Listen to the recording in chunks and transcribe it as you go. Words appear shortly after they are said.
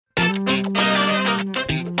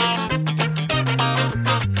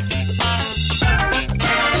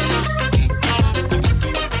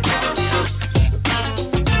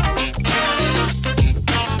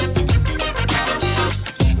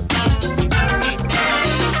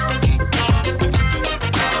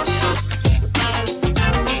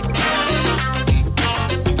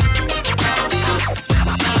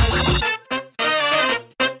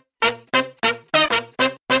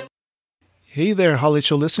Hey there, Holly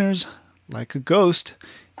Show listeners. Like a ghost,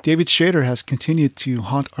 David Schrader has continued to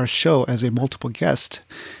haunt our show as a multiple guest.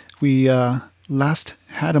 We last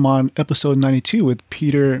had him on episode 92 with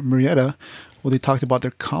Peter Murrieta, where they talked about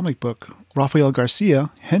their comic book, Rafael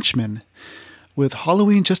Garcia, Henchman. With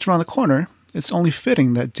Halloween just around the corner, it's only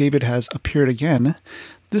fitting that David has appeared again,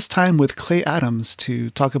 this time with Clay Adams,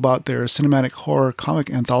 to talk about their cinematic horror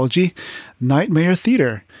comic anthology, Nightmare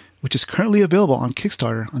Theater, which is currently available on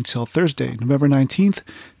Kickstarter until Thursday, November 19th,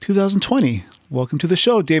 2020. Welcome to the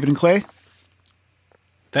show, David and Clay.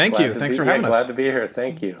 Thank you. Thanks for having us. Glad to be here.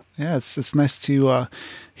 Thank you. Yeah, it's nice to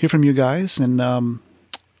hear from you guys. And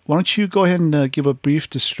why don't you go ahead and give a brief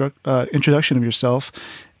introduction of yourself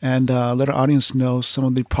and let our audience know some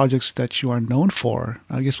of the projects that you are known for.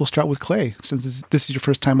 I guess we'll start with Clay, since this is your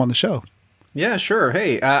first time on the show. Yeah, sure.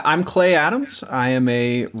 Hey, I'm Clay Adams. I am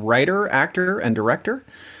a writer, actor, and director.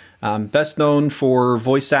 Best known for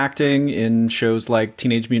voice acting in shows like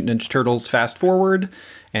Teenage Mutant Ninja Turtles Fast Forward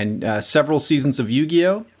and several seasons of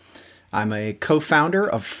Yu-Gi-Oh! I'm a co-founder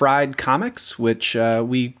of Fried Comics, which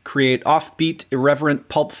we create offbeat, irreverent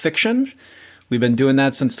pulp fiction. We've been doing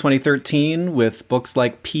that since 2013 with books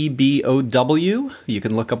like PBOW. You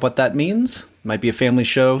can look up what that means. Might be a family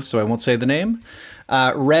show, so I won't say the name.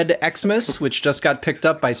 Red Xmas, which just got picked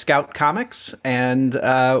up by Scout Comics and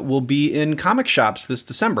will be in comic shops this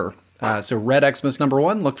December. So Red Xmas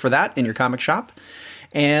 #1, look for that in your comic shop.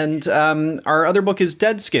 And our other book is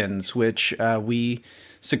Dead Skins, which we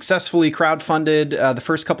successfully crowdfunded the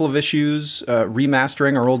first couple of issues,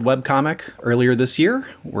 remastering our old webcomic earlier this year.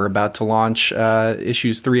 We're about to launch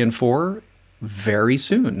issues 3 and 4 very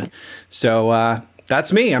soon. So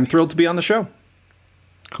that's me. I'm thrilled to be on the show.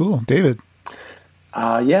 Cool. David.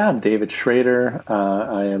 Yeah, I'm David Schrader.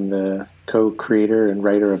 I am the co-creator and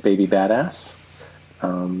writer of Baby Badass.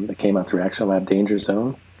 That came out through Action Lab Danger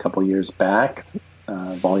Zone a couple years back.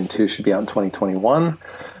 Volume 2 should be out in 2021.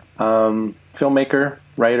 Filmmaker,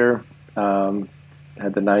 writer,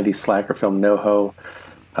 had the 90s slacker film NoHo,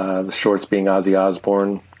 the shorts being Ozzy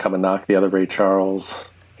Osbourne, Come and Knock, The Other Ray Charles,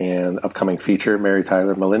 and upcoming feature, Mary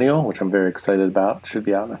Tyler Millennial, which I'm very excited about. Should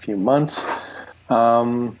be out in a few months.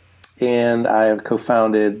 And I have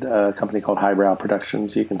co-founded a company called Highbrow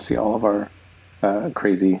Productions. You can see all of our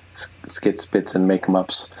crazy skits, bits, and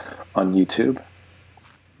make-em-ups on YouTube.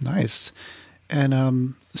 Nice.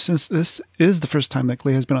 And since this is the first time that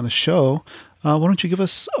Clay has been on the show, why don't you give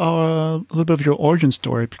us a little bit of your origin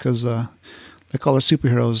story? Because like all our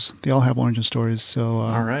superheroes, they all have origin stories. So,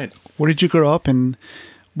 all right. Where did you grow up, and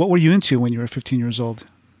what were you into when you were 15 years old?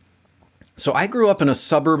 So I grew up in a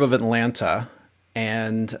suburb of Atlanta.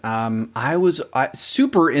 And I was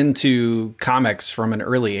super into comics from an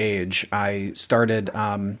early age. I started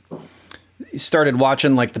watching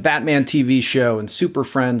like the Batman TV show and Super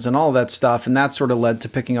Friends and all that stuff. And that sort of led to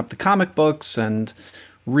picking up the comic books and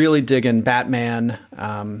really digging Batman.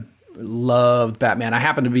 Loved Batman. I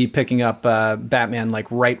happened to be picking up Batman like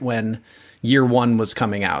right when year 1 was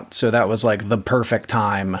coming out. So that was like the perfect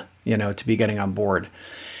time, to be getting on board.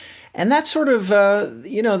 And that sort of,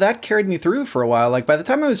 that carried me through for a while. Like by the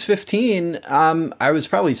time I was 15, I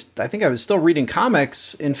think I was still reading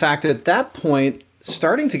comics. In fact, at that point,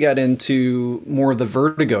 starting to get into more of the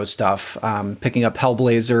Vertigo stuff, picking up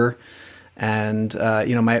Hellblazer. And,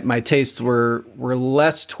 my tastes were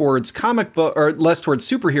less towards comic book or less towards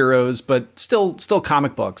superheroes, but still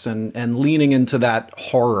comic books and leaning into that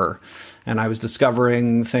horror. And I was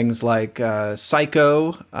discovering things like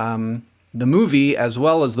Psycho, the movie, as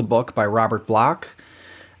well as the book by Robert Bloch.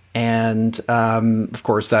 And, of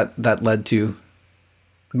course, that led to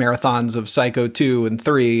marathons of Psycho 2 and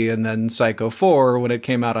 3, and then Psycho 4 when it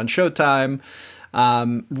came out on Showtime.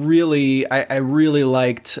 I really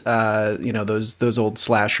liked, those old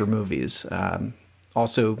slasher movies.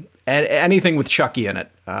 Also, anything with Chucky in it,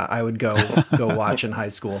 I would go watch in high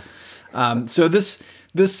school. So this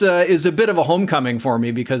is a bit of a homecoming for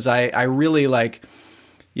me because I really like,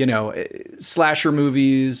 slasher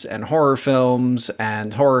movies and horror films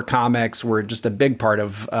and horror comics were just a big part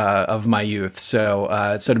of my youth.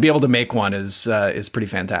 So to be able to make one is pretty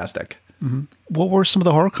fantastic. Mm-hmm. What were some of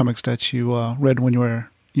the horror comics that you read when you were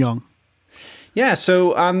young? Yeah,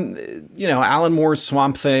 so Alan Moore's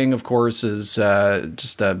Swamp Thing, of course, is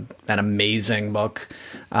just an amazing book.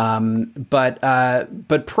 But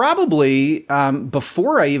probably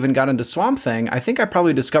before I even got into Swamp Thing, I think I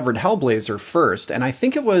probably discovered Hellblazer first, and I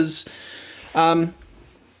think it must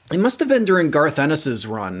have been during Garth Ennis's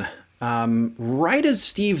run, right as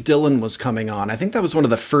Steve Dillon was coming on. I think that was one of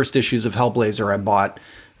the first issues of Hellblazer I bought.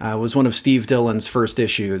 Was one of Steve Dillon's first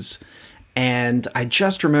issues, and I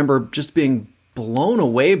just remember just being blown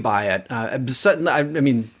away by it.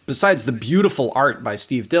 Besides the beautiful art by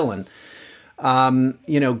Steve Dillon,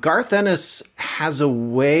 Garth Ennis has a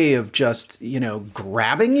way of just,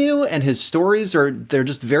 grabbing you, and his stories they're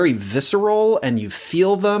just very visceral and you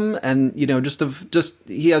feel them. And,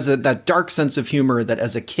 he has that dark sense of humor that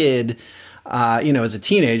as a kid, as a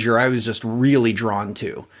teenager, I was just really drawn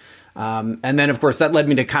to. And then of course that led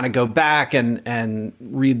me to kind of go back and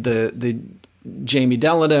read the Jamie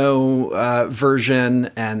Delano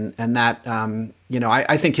version, and that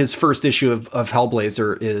I think his first issue of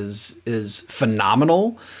Hellblazer is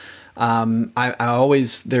phenomenal. I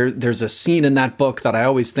always there's a scene in that book that I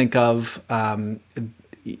always think of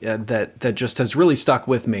that just has really stuck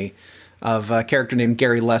with me, of a character named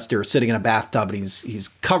Gary Lester sitting in a bathtub, and he's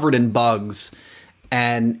covered in bugs,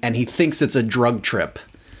 and he thinks it's a drug trip.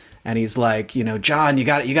 And he's like, John, you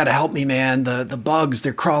got to help me, man. The bugs,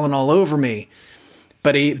 they're crawling all over me.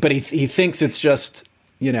 But he thinks it's just,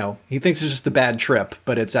 he thinks it's just a bad trip,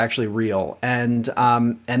 but it's actually real. And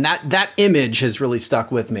that image has really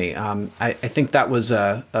stuck with me. I think that was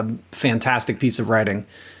a fantastic piece of writing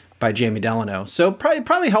by Jamie Delano. So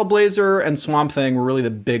probably Hellblazer and Swamp Thing were really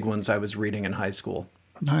the big ones I was reading in high school.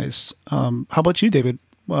 Nice. How about you, David?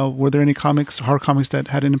 Were there any horror comics that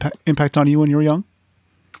had an impact on you when you were young?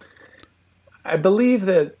 I believe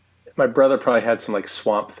that my brother probably had some like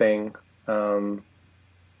Swamp Thing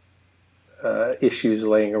issues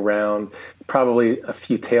laying around. Probably a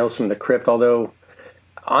few Tales from the Crypt, although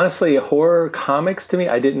honestly, horror comics to me,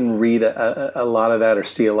 I didn't read a lot of that or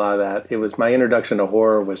see a lot of that. It was my introduction to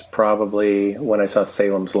horror was probably when I saw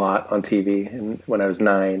Salem's Lot on TV when I was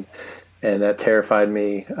 9, and that terrified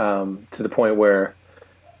me to the point where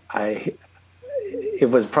it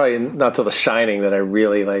was probably not till The Shining that I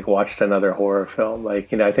really watched another horror film. I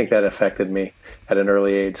think that affected me at an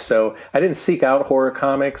early age. So I didn't seek out horror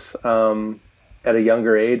comics at a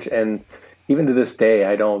younger age, and even to this day,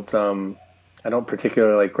 I don't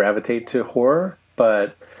particularly gravitate to horror.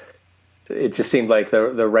 But it just seemed like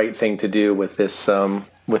the right thing to do with this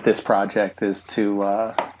project is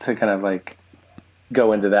to kind of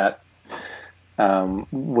go into that.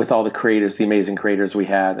 With all the creators, the amazing creators we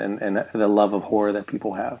had, and the love of horror that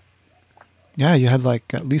people have. Yeah, you had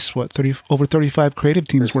at least over 35 creative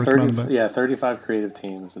teams working on it. Yeah, 35 creative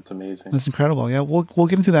teams. It's amazing. That's incredible. Yeah, we'll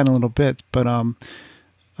get into that in a little bit. But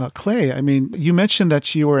Clay, you mentioned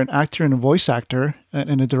that you were an actor and a voice actor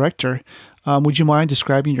and a director. Would you mind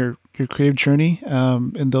describing your creative journey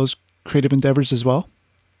in those creative endeavors as well?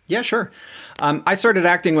 Yeah, sure. I started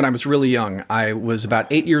acting when I was really young. I was about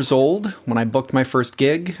 8 years old when I booked my first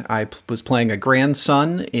gig. I was playing a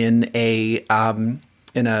grandson in a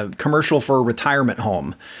commercial for a retirement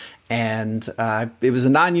home. And it was a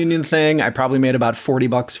non-union thing. I probably made about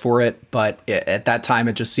 $40 for it, but at that time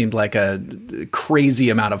it just seemed like a crazy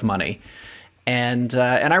amount of money. And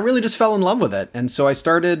I really just fell in love with it. And so I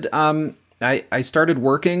started I started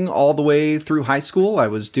working all the way through high school. I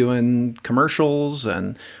was doing commercials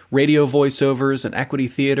and radio voiceovers and equity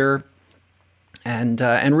theater, and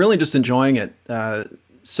really just enjoying it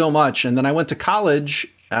so much. And then I went to college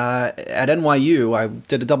at NYU. I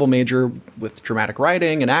did a double major with dramatic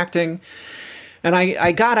writing and acting. And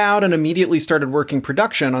I got out and immediately started working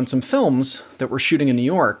production on some films that were shooting in New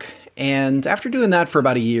York. And after doing that for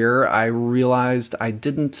about a year, I realized I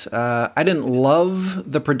didn't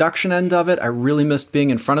love the production end of it. I really missed being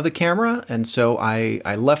in front of the camera. And so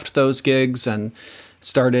I left those gigs and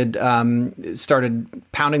started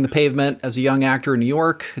pounding the pavement as a young actor in New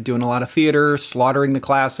York, doing a lot of theater, slaughtering the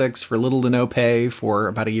classics for little to no pay for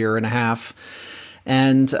about a year and a half.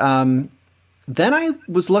 And then I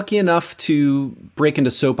was lucky enough to break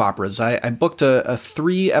into soap operas. I booked a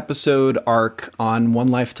 3-episode arc on One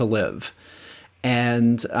Life to Live.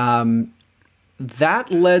 And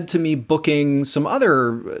that led to me booking some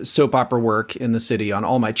other soap opera work in the city on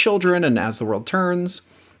All My Children and As the World Turns.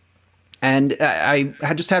 And I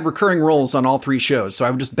had just had recurring roles on all 3 shows, so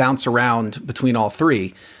I would just bounce around between all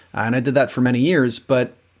 3. And I did that for many years.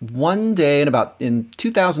 But one day in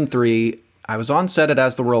 2003, I was on set at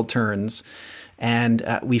As the World Turns, and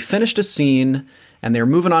we finished a scene, and they were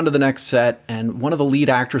moving on to the next set. And one of the lead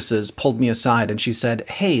actresses pulled me aside and she said,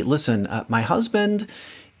 "Hey, listen, my husband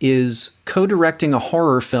is co-directing a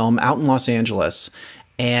horror film out in Los Angeles,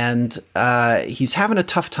 and he's having a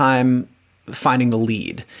tough time finding the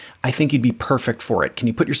lead. I think you'd be perfect for it. Can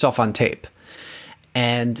you put yourself on tape?"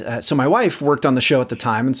 And so my wife worked on the show at the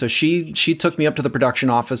time, and so she took me up to the production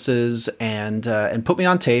offices and put me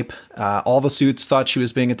on tape. All the suits thought she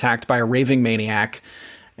was being attacked by a raving maniac,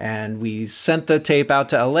 and we sent the tape out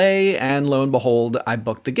to LA, and lo and behold, I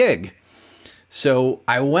booked the gig. So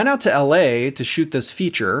I went out to LA to shoot this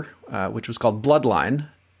feature, which was called Bloodline,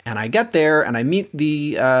 and I get there and I meet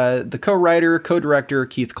the co-writer, co-director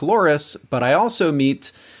Keith Caloris, but I also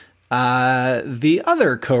meet the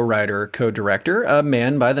other co-writer, co-director, a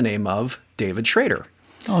man by the name of David Schrader.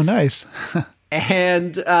 Oh, nice.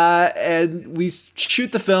 And we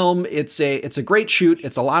shoot the film. It's a great shoot.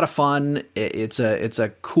 It's a lot of fun. It's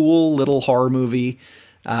a cool little horror movie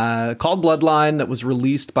called Bloodline that was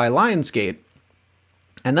released by Lionsgate.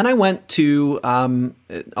 And then I went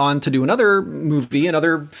on to do another movie,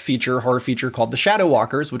 another horror feature called The Shadow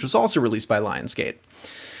Walkers, which was also released by Lionsgate.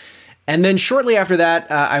 And then shortly after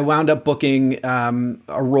that, I wound up booking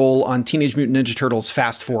a role on Teenage Mutant Ninja Turtles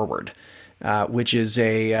Fast Forward, which is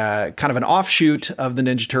a kind of an offshoot of the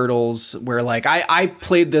Ninja Turtles, where like I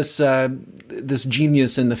played this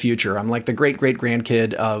genius in the future. I'm like the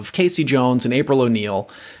great-great-grandkid of Casey Jones and April O'Neil,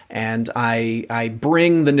 and I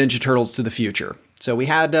bring the Ninja Turtles to the future. So we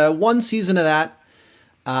had one season of that.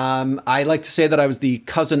 I like to say that I was the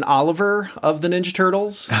cousin Oliver of the Ninja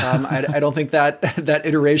Turtles. I don't think that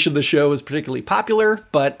iteration of the show was particularly popular,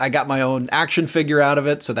 but I got my own action figure out of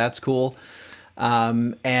it, so that's cool.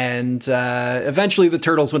 And eventually the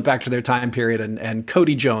Turtles went back to their time period, and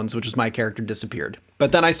Cody Jones, which was my character, disappeared.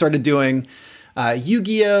 But then I started doing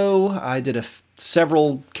Yu-Gi-Oh! I did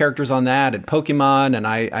several characters on that, and Pokemon, and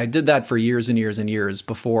I did that for years and years and years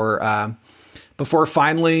before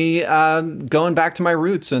finally going back to my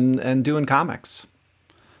roots and doing comics.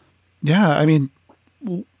 Yeah, I mean,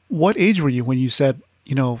 what age were you when you said,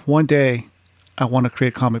 one day I want to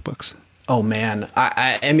create comic books? Oh, man.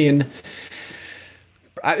 I mean,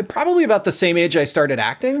 probably about the same age I started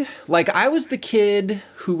acting. Like, I was the kid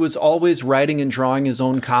who was always writing and drawing his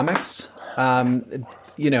own comics.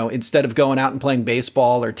 Instead of going out and playing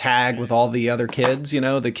baseball or tag with all the other kids,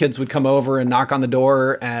 the kids would come over and knock on the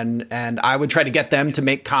door, and I would try to get them to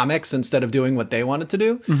make comics instead of doing what they wanted to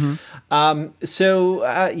do. Mm-hmm.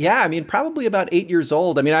 Probably about 8 years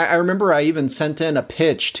old. I mean, I remember I even sent in a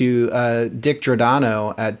pitch to Dick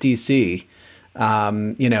Giordano at DC,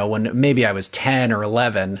 when maybe I was 10 or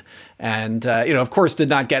 11, and, of course did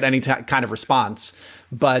not get any kind of response,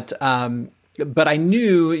 but I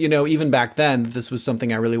knew, even back then, that this was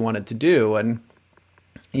something I really wanted to do. And,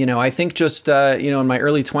 I think just, in my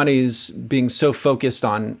early 20s, being so focused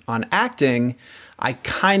on acting, I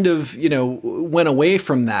kind of, went away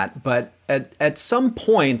from that. But at some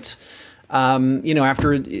point,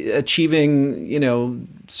 after achieving,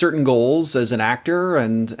 certain goals as an actor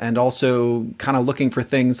and also kind of looking for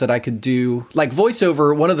things that I could do, like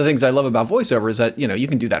voiceover. One of the things I love about voiceover is that, you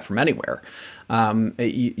can do that from anywhere.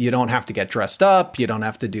 You don't have to get dressed up. You don't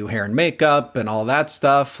have to do hair and makeup and all that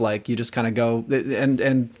stuff. Like, you just kind of go.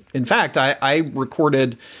 And in fact, I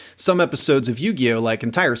recorded some episodes of Yu-Gi-Oh!, like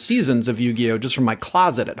entire seasons of Yu-Gi-Oh! Just from my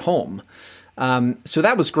closet at home. So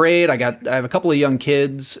that was great. I have a couple of young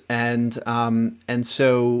kids, and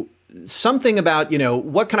so something about,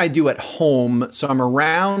 what can I do at home so I'm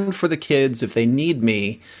around for the kids if they need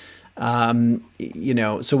me. What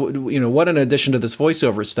in addition to this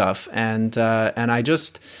voiceover stuff, and I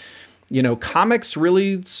just, comics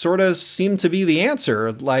really sort of seem to be the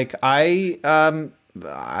answer. Like, I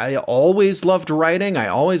always loved writing. I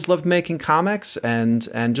always loved making comics, and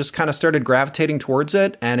just kind of started gravitating towards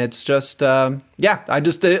it. And it's just, over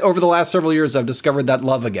the last several years, I've discovered that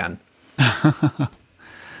love again.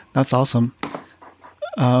 That's awesome.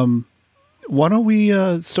 Why don't we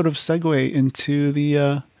sort of segue into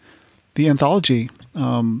the anthology?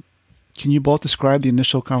 Can you both describe the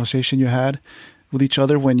initial conversation you had with each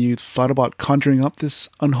other when you thought about conjuring up this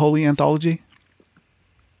unholy anthology?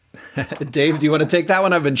 Dave, do you want to take that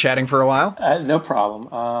one? I've been chatting for a while. No problem.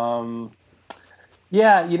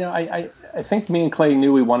 I think me and Clay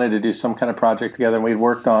knew we wanted to do some kind of project together, and we'd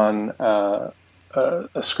worked on a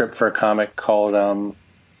script for a comic called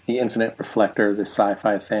The Infinite Reflector, this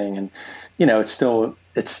sci-fi thing, and it's still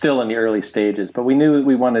in the early stages, but we knew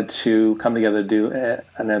we wanted to come together to do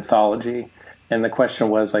an anthology. And the question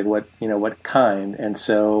was like, what kind? And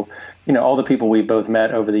so, all the people we both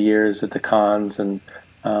met over the years at the cons, and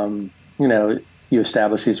you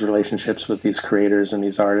establish these relationships with these creators and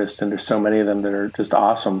these artists, and there's so many of them that are just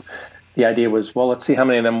awesome. The idea was, well, let's see how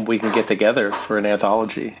many of them we can get together for an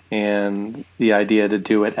anthology. And the idea to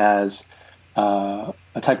do it as a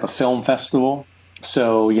type of film festival.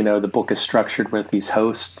 So, the book is structured with these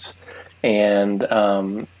hosts, and,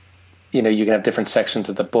 you can have different sections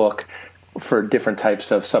of the book for different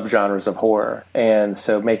types of subgenres of horror. And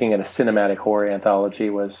so making it a cinematic horror anthology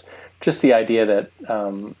was just the idea that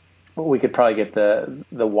we could probably get the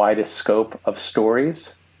widest scope of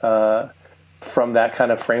stories from that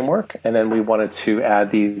kind of framework. And then we wanted to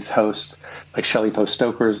add these hosts, like Shelley Post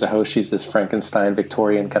Stoker is the host. She's this Frankenstein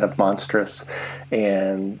Victorian kind of monstrous,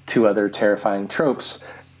 and 2 other terrifying tropes.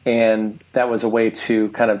 And that was a way to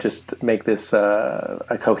kind of just make this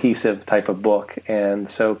a cohesive type of book. And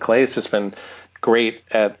so Clay's just been great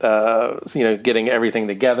at getting everything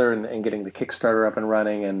together and getting the Kickstarter up and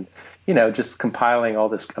running, and just compiling all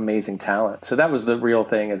this amazing talent. So that was the real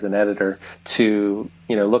thing as an editor, to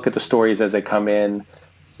look at the stories as they come in,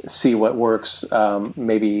 see what works,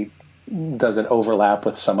 maybe doesn't overlap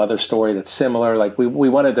with some other story that's similar. Like we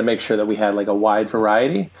wanted to make sure that we had like a wide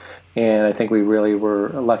variety, and I think we really were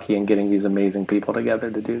lucky in getting these amazing people together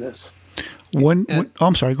to do this.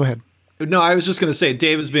 I'm sorry, go ahead. No, I was just going to say,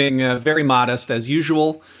 Dave is being very modest as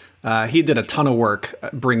usual. He did a ton of work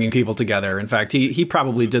bringing people together. In fact, he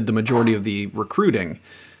probably did the majority of the recruiting.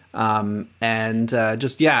 As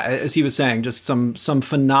he was saying, just some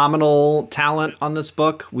phenomenal talent on this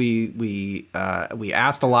book. We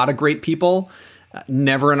asked a lot of great people.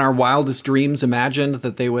 Never in our wildest dreams imagined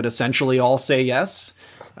that they would essentially all say yes,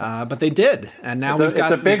 but they did. And now we've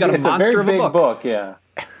got a monster of a book. Yeah.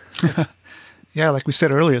 Yeah, like we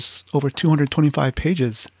said earlier, it's over 225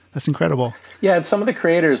 pages. That's incredible. Yeah, and some of the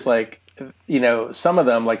creators, like, some of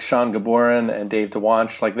them, like Sean Gaborin and Dave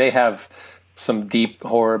DeWanch, like they have some deep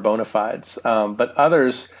horror bona fides. But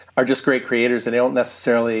others are just great creators, and they don't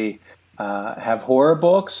necessarily have horror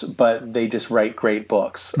books, but they just write great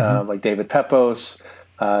books. Like David Pepos,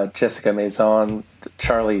 Jessica Maison,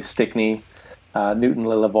 Charlie Stickney, Newton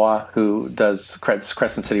Lillavois, who does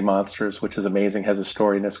Crescent City Monsters, which is amazing, has a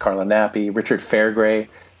story in this. Carla Nappi, Richard Fairgray,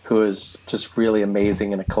 who is just really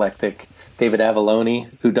amazing and eclectic. David Avalone,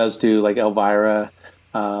 who does do like Elvira,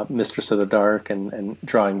 Mistress of the Dark, and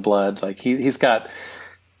Drawing Blood. Like he's got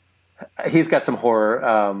some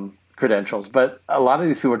horror credentials, but a lot of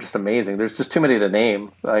these people are just amazing. There's just too many to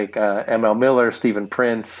name, like M.L. Miller, Stephen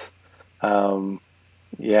Prince.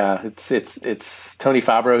 It's Tony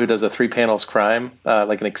Fabro, who does a 3-panels crime,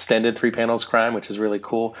 like an extended 3-panels crime, which is really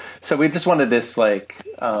cool. So we just wanted this wide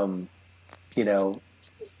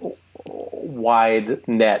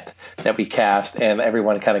net that we cast, and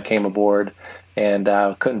everyone kind of came aboard, and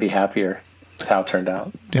couldn't be happier with how it turned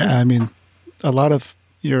out. Yeah, I mean, a lot of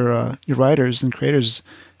your writers and creators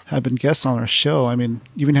have been guests on our show. I mean,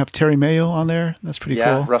 you even have Terry Mayo on there. That's pretty cool.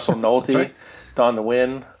 Yeah, Russell Nolte, right. Dawn the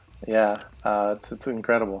Win. Yeah, it's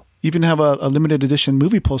incredible. You even have a limited edition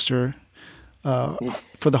movie poster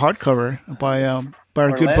for the hardcover by our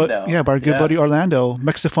good buddy Orlando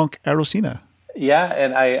Mexifunk Arocena. Yeah,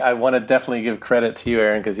 and I want to definitely give credit to you,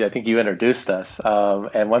 Aaron, because I think you introduced us.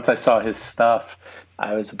 And once I saw his stuff,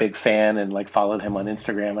 I was a big fan and like followed him on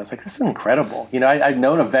Instagram. I was like, this is incredible. I'd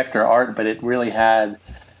known of vector art, but it really had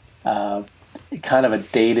kind of a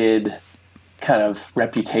dated kind of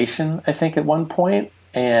reputation, I think, at one point.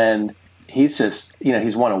 And he's just,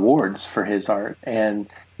 he's won awards for his art, and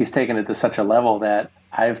he's taken it to such a level that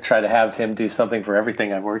I've tried to have him do something for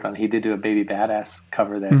everything I've worked on. He did do a Baby Badass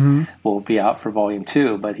cover that will be out for Volume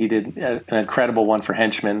 2, but he did an incredible one for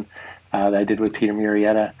Henchman that I did with Peter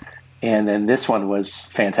Murrieta. And then this one was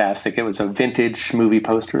fantastic. It was a vintage movie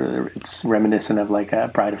poster. It's reminiscent of like a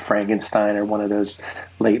Bride of Frankenstein or one of those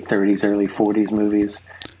late 30s, early 40s movies.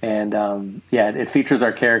 And it features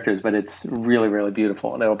our characters, but it's really, really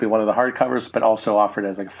beautiful. And it'll be one of the hardcovers, but also offered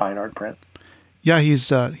as like a fine art print. Yeah, he's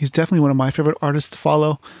definitely one of my favorite artists to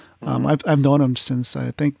follow. I've known him since I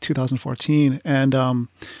think 2014, and I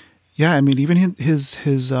mean, even his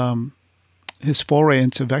foray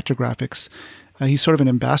into vector graphics, he's sort of an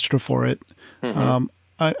ambassador for it.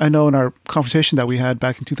 I know in our conversation that we had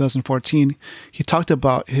back in 2014, he talked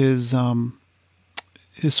about his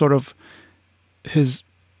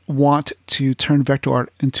want to turn vector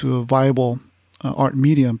art into a viable art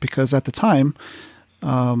medium, because at the time,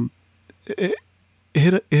 it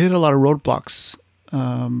hit a lot of roadblocks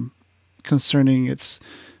concerning its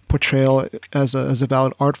portrayal as a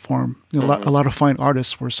valid art form. A lot of fine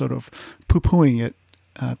artists were sort of poo-pooing it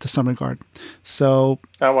to some regard. So,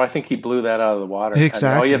 well, I think he blew that out of the water. Exactly.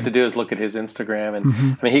 I mean, all you have to do is look at his Instagram, and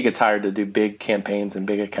I mean, he gets hired to do big campaigns and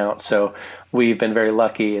big accounts. So we've been very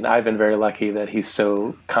lucky, and I've been very lucky that he's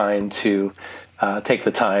so kind to take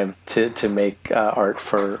the time to make art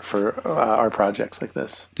for our projects like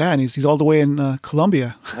this. Yeah, and he's all the way in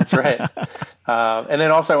Colombia. That's right. And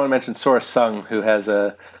then also I want to mention Sora Sung, who has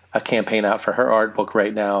a campaign out for her art book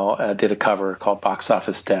right now, did a cover called Box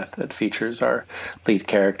Office Death that features our lead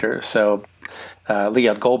character. So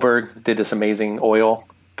Leon Goldberg did this amazing oil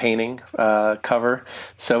painting cover.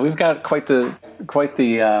 So we've got quite the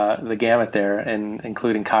gamut there, and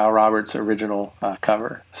including Kyle Roberts' original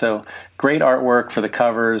cover. So great artwork for the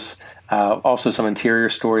covers, also some interior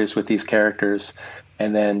stories with these characters,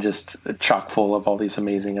 and then just chock full of all these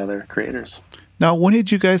amazing other creators. Now, when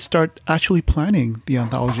did you guys start actually planning the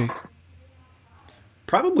anthology?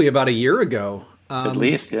 Probably about a year ago. At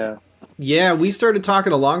least, yeah. Yeah, we started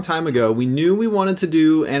talking a long time ago. We knew we wanted to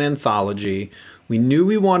do an anthology. We knew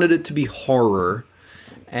we wanted it to be horror.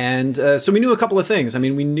 And so we knew a couple of things. I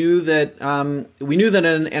mean, we knew that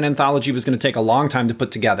an anthology was going to take a long time to put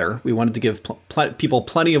together. We wanted to give people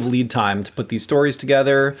plenty of lead time to put these stories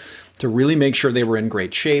together, to really make sure they were in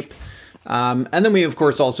great shape. And then we, of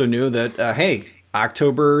course, also knew that, hey,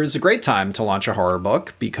 October is a great time to launch a horror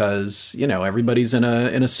book because, everybody's in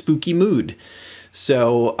a spooky mood.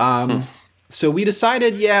 So so we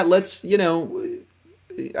decided, let's,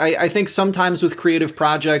 I think sometimes with creative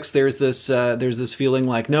projects, there's this feeling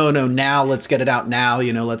like, no, now let's get it out now,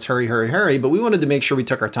 let's hurry. But we wanted to make sure we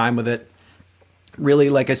took our time with it. Really,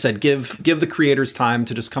 like I said, give the creators time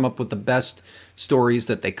to just come up with the best stories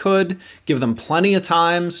that they could, give them plenty of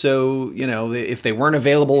time. So, if they weren't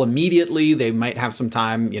available immediately, they might have some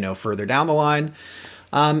time, further down the line.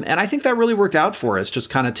 And I think that really worked out for us, just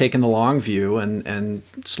kind of taking the long view, and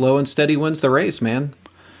slow and steady wins the race, man.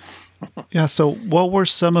 Yeah. So what were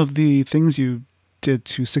some of the things you did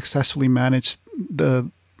to successfully manage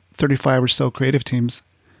the 35 or so creative teams?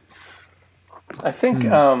 I think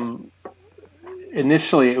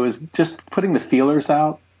initially it was just putting the feelers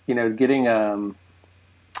out, getting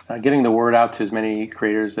the word out to as many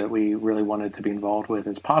creators that we really wanted to be involved with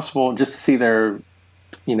as possible, just to see their,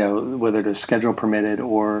 whether their schedule permitted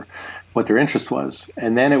or what their interest was.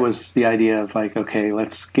 And then it was the idea of like, okay,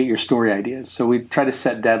 let's get your story ideas. So we try to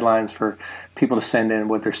set deadlines for people to send in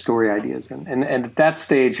what their story ideas. And at that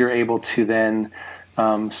stage, you're able to then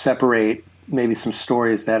separate maybe some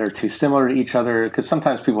stories that are too similar to each other, because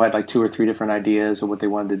sometimes people had like 2 or 3 different ideas of what they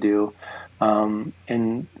wanted to do.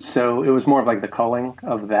 And so it was more of like the culling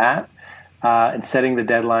of that. And setting the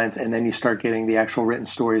deadlines, and then you start getting the actual written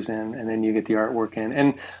stories in, and then you get the artwork in.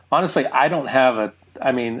 And honestly, I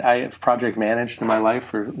have project managed in my life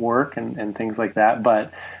for work and things like that,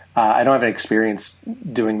 but I don't have an experience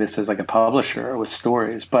doing this as like a publisher with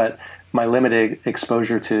stories. But my limited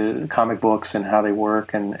exposure to comic books and how they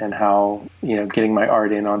work and how, getting my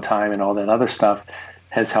art in on time and all that other stuff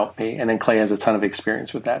has helped me. And then Clay has a ton of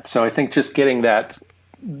experience with that. So I think just getting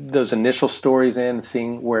those initial stories in,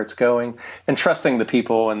 seeing where it's going, and trusting the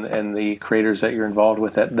people and the creators that you're involved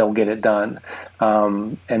with, that they'll get it done.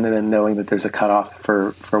 And then knowing that there's a cutoff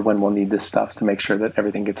for when we'll need this stuff to make sure that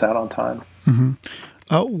everything gets out on time. Mm-hmm.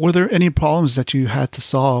 Were there any problems that you had to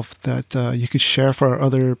solve that you could share for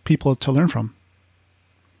other people to learn from?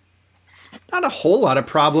 Not a whole lot of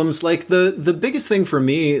problems. Like the biggest thing for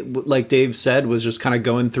me, like Dave said, was just kind of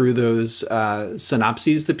going through those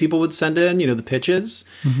synopses that people would send in, the pitches,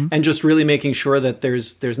 and just really making sure that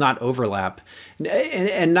there's not overlap,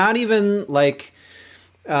 and not even like,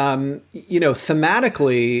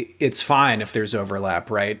 thematically it's fine if there's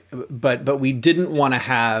overlap, right? But we didn't want to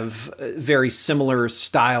have very similar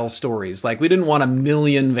style stories. Like we didn't want 1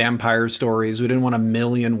 million vampire stories. We didn't want 1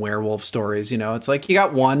 million werewolf stories. It's like you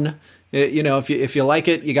got one. If you like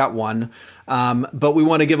it, you got one. But we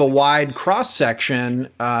want to give a wide cross section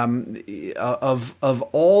of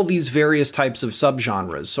all these various types of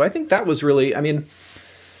subgenres. So I think that was really,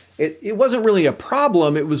 it wasn't really a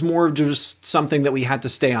problem. It was more of just something that we had to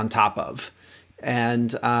stay on top of.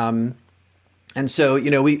 And so,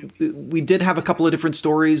 we did have a couple of different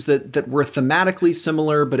stories that were thematically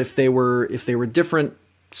similar, but if they were different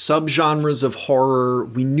subgenres of horror,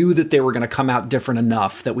 we knew that they were going to come out different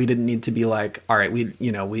enough that we didn't need to be like, all right, we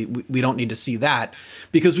don't need to see that,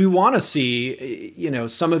 because we want to see,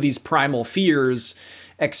 some of these primal fears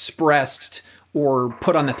expressed or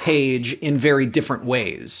put on the page in very different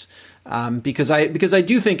ways. Because I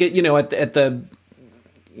do think it,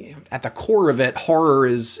 at the core of it, horror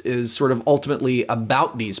is sort of ultimately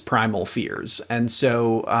about these primal fears. And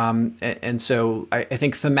so I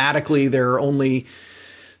think thematically there are only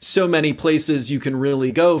so many places you can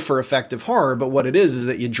really go for effective horror, but what it is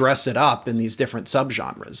that you dress it up in these different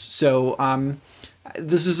subgenres. So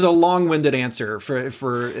this is a long-winded answer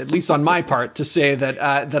for at least on my part to say that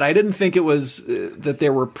I didn't think it was that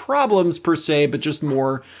there were problems per se, but just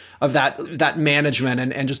more of that management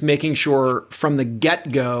and just making sure from the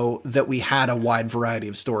get-go that we had a wide variety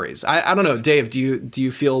of stories. I don't know, Dave, do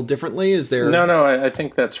you feel differently? Is there No, I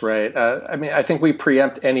think that's right. I mean, I think we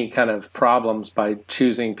preempt any kind of problems by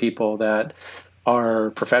choosing people that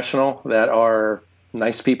are professional, that are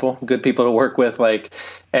nice people, good people to work with,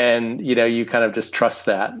 and you kind of just trust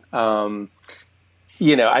that.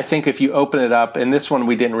 I think if you open it up, and this one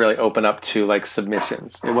we didn't really open up to like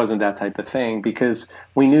submissions. It wasn't that type of thing because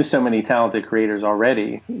we knew so many talented creators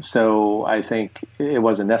already. So I think it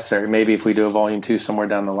wasn't necessary. Maybe if we do a volume 2 somewhere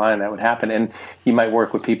down the line, that would happen. And you might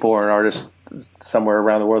work with people or an artist somewhere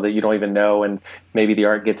around the world that you don't even know, and maybe the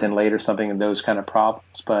art gets in late or something, and those kind of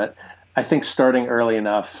problems. But I think starting early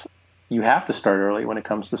enough, you have to start early when it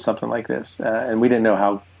comes to something like this. And we didn't know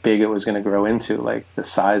how big it was going to grow into, like the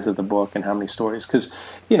size of the book and how many stories. Because,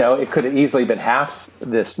 it could have easily been half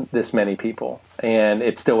this many people, and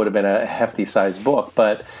it still would have been a hefty sized book.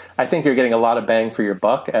 But I think you're getting a lot of bang for your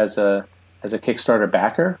buck as a Kickstarter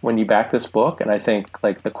backer when you back this book. And I think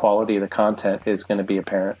like the quality of the content is going to be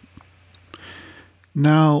apparent.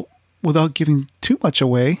 Now, without giving too much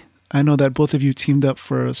away, I know that both of you teamed up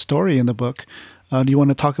for a story in the book. Do you want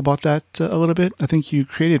to talk about that a little bit? I think you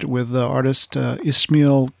created it with the artist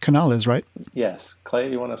Ismael Canales, right? Yes.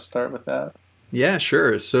 Clay, you want to start with that? Yeah,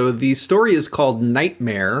 sure. So the story is called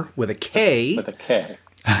Nightmare with a K. With a K.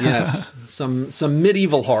 Yes, some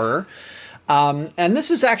medieval horror. And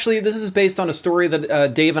this is based on a story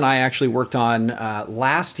that Dave and I actually worked on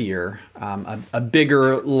last year, a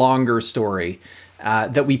bigger, longer story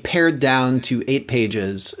that we pared down to 8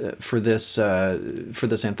 pages for this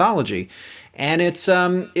anthology. And it's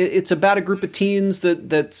about a group of teens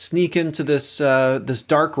that sneak into this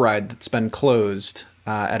dark ride that's been closed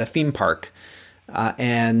at a theme park.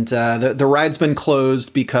 And the ride's been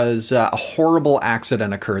closed because a horrible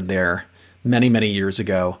accident occurred there many, many years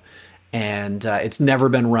ago. And it's never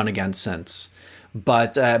been run again since.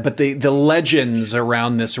 But the legends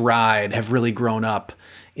around this ride have really grown up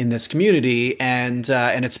in this community, and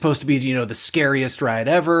it's supposed to be the scariest ride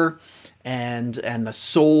ever. And the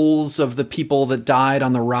souls of the people that died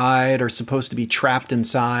on the ride are supposed to be trapped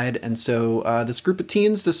inside. And so this group of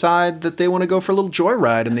teens decide that they want to go for a little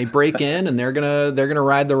joyride, and they break in, and they're gonna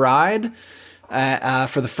ride the ride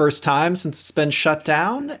for the first time since it's been shut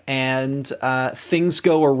down. And things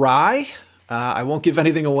go awry. I won't give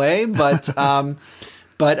anything away, but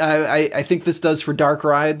I think this does for dark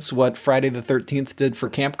rides what Friday the 13th did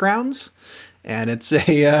for campgrounds. And it's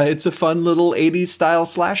a fun little 80s style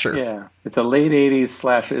slasher. Yeah, it's a late 80s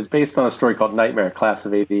slasher. It's based on a story called Nightmare, Class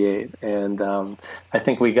of '88. And I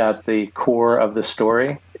think we got the core of the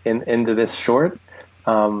story into this short.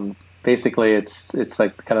 Basically, it's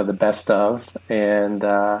like kind of the best of. And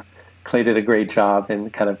Clay did a great job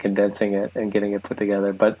in kind of condensing it and getting it put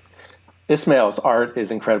together. But Ismael's art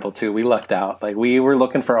is incredible, too. We lucked out. Like, we were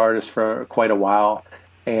looking for artists for quite a while.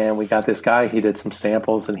 And we got this guy, he did some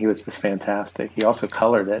samples, and he was just fantastic. He also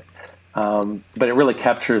colored it. But it really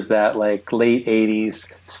captures that like late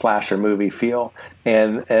 80s slasher movie feel.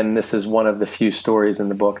 And this is one of the few stories in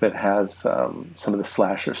the book that has some of the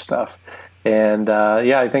slasher stuff. And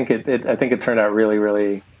I think it turned out really,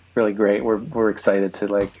 really, really great. We're excited to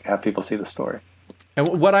like have people see the story. And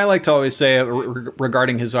what I like to always say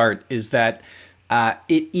regarding his art is that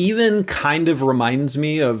it even kind of reminds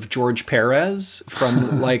me of George Perez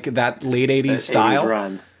from like that late 80s style. 80s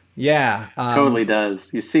run. Yeah. Totally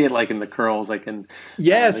does. You see it like in the curls, like in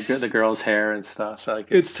yes. The girl's hair and stuff. Like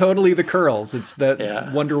it's totally the curls. It's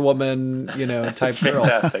that Wonder Woman, type girl.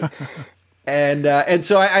 Fantastic. And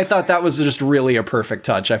so I thought that was just really a perfect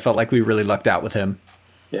touch. I felt like we really lucked out with him.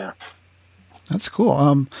 Yeah. That's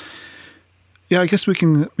cool. I guess we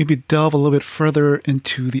can maybe delve a little bit further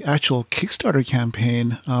into the actual Kickstarter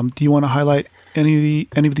campaign. Do you want to highlight any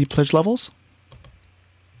of the pledge levels?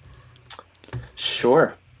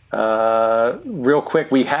 Sure. Real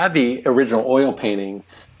quick, we had the original oil painting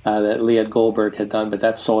that Leah Goldberg had done, but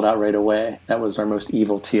that sold out right away. That was our most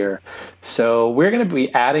evil tier. So we're going to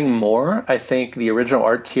be adding more. I think the original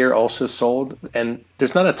art tier also sold, and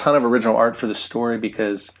there's not a ton of original art for the story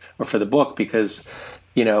for the book because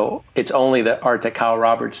it's only the art that Kyle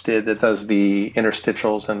Roberts did that does the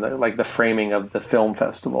interstitials and the framing of the film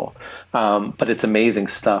festival. But it's amazing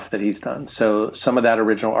stuff that he's done. So some of that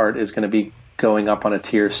original art is going to be going up on a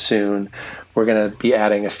tier soon. We're going to be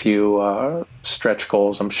adding a few stretch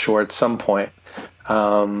goals, I'm sure, at some point.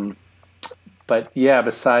 But yeah,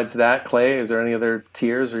 besides that, Clay, is there any other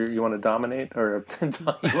tiers or you want to dominate, or you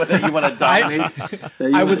want to dominate?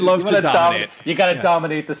 I would love to dominate. You got to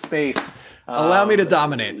dominate the space. Allow me to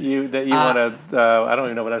dominate. Want to? I don't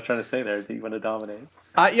even know what I was trying to say there. That you want to dominate?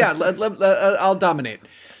 Yeah, I'll dominate.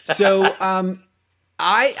 So,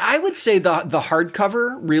 I would say the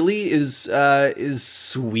hardcover really is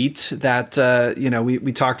sweet. That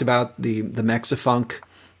we talked about the Mexifunk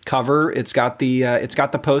cover. It's got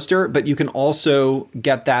the poster, but you can also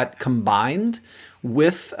get that combined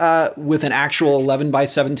with an actual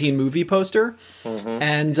 11x17 movie poster. Mm-hmm.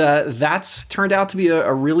 And that's turned out to be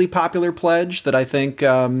a really popular pledge that I think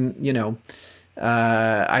I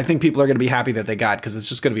think people are going to be happy that they got, because it's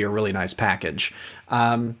just going to be a really nice package.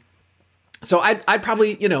 So I'd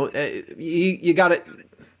probably, you got it.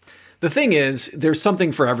 The thing is, there's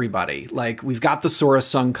something for everybody. Like, we've got the Sora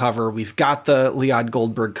Sung cover, we've got the Leod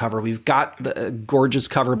Goldberg cover, we've got the gorgeous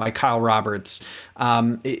cover by Kyle Roberts.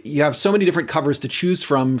 You have so many different covers to choose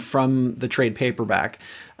from the trade paperback.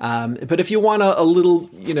 But if you want a little,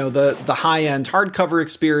 the high end hardcover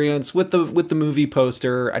experience with the movie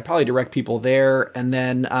poster, I'd probably direct people there. And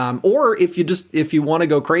then, or if you want to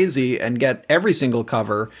go crazy and get every single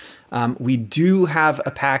cover, we do have a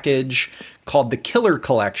package called the Killer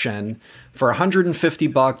Collection for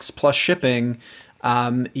 $150 plus shipping.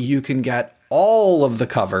 You can get all of the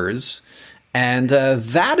covers, and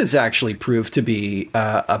that is actually proved to be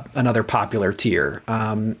another popular tier.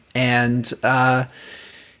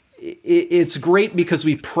 It's great because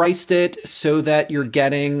we priced it so that you're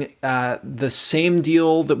getting the same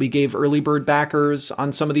deal that we gave early bird backers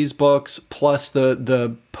on some of these books, plus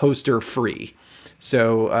the poster free.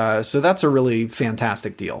 So that's a really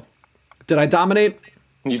fantastic deal. Did I dominate?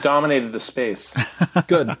 You dominated the space.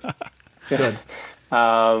 Good.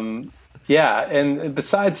 Yeah, and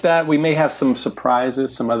besides that, we may have some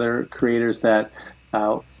surprises, some other creators that,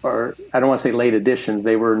 or I don't want to say late additions.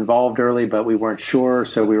 They were involved early, but we weren't sure,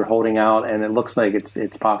 so we were holding out, and it looks like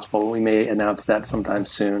it's possible. We may announce that sometime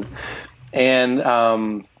soon. And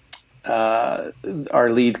our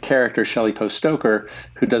lead character, Shelley Poe Stoker,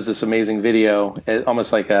 who does this amazing video,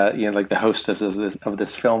 almost like like the hostess of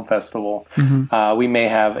this film festival. Mm-hmm. We may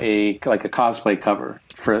have a cosplay cover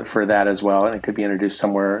for that as well, and it could be introduced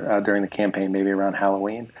somewhere during the campaign, maybe around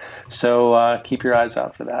Halloween. So keep your eyes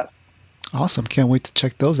out for that. Awesome! Can't wait to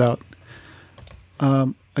check those out.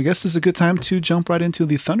 I guess this is a good time to jump right into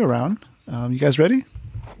the Thunder Round. You guys ready?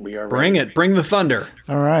 We are ready. Bring it. Bring the thunder.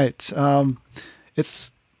 All right.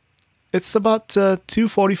 It's about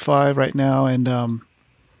 2:45 right now, and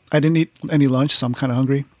I didn't eat any lunch, so I'm kind of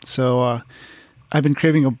hungry. So I've been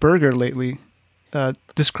craving a burger lately.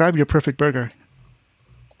 Describe your perfect burger.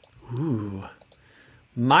 Ooh.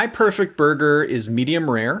 My perfect burger is medium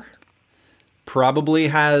rare. Probably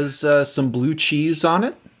has some blue cheese on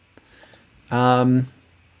it.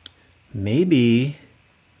 Maybe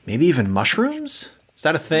even mushrooms? Is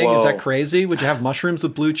that a thing? Whoa. Is that crazy? Would you have mushrooms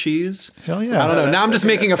with blue cheese? Hell yeah. I don't know. Now I'm just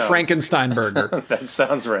making a Frankenstein burger. That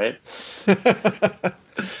sounds right.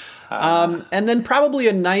 And then probably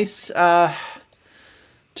a nice,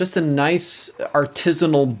 just a nice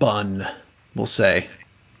artisanal bun, we'll say.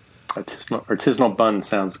 Artisanal bun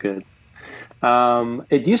sounds good.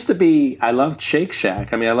 It used to be, I loved Shake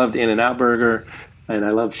Shack. I mean, I loved In-N-Out Burger, and I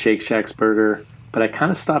loved Shake Shack's burger. But I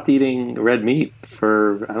kind of stopped eating red meat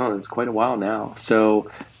for, I don't know, it's quite a while now.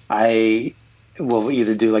 So I will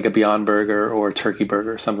either do like a Beyond Burger or a turkey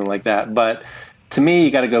burger or something like that. But to me,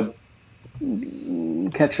 you got to go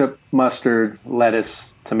ketchup, mustard,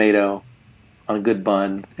 lettuce, tomato on a good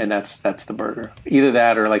bun, and that's the burger. Either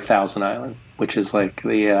that or like Thousand Island, which is like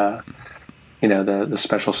the the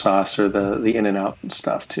special sauce or the In-N-Out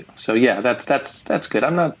stuff too. So yeah, that's good.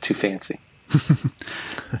 I'm not too fancy.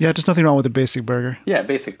 Yeah, there's nothing wrong with a basic burger. Yeah,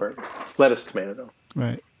 basic burger. Lettuce, tomato, though.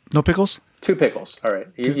 Right. No pickles? 2 pickles. All right.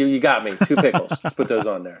 You got me. 2 pickles. Let's put those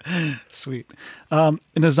on there. Sweet.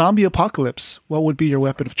 In a zombie apocalypse, what would be your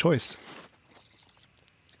weapon of choice?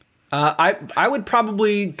 I would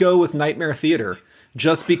probably go with Nightmare Theater.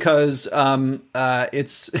 Just because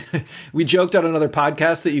it's, we joked on another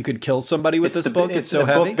podcast that you could kill somebody with this book. It's so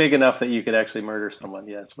heavy. Book big enough that you could actually murder someone.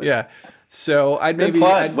 Yes. Yeah. So I'd good maybe.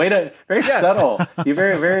 Plug. Very subtle. You're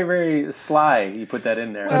very, very, very sly. You put that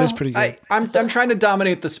in there. Well, that is pretty good. I'm trying to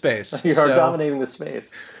dominate the space. You are dominating the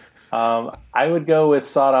space. I would go with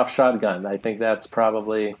sawed-off shotgun. I think that's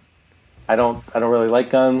probably. I don't really like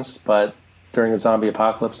guns, but during a zombie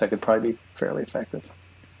apocalypse, that could probably be fairly effective.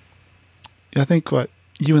 Yeah, I think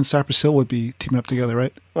you and Cypress Hill would be teaming up together,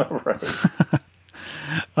 right? Right.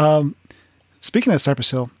 Speaking of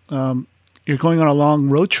Cypress Hill, you're going on a long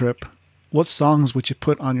road trip. what songs would you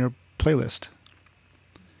put on your playlist?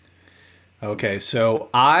 Okay, so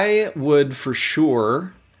I would for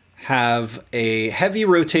sure have a heavy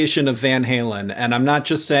rotation of Van Halen, and I'm not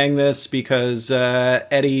just saying this because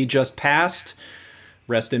Eddie just passed.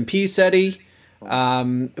 Rest in peace, Eddie.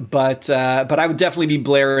 But I would definitely be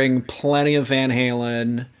blaring plenty of Van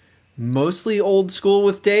Halen, mostly old school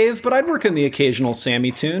with Dave, but I'd work in the occasional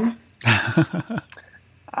Sammy tune.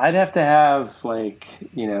 I'd have to have, like,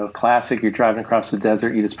 classic. You're driving across the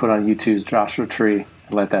desert, you just put on U2's Joshua Tree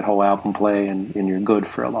and let that whole album play, and you're good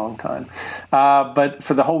for a long time. But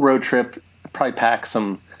for the whole road trip, I'd probably pack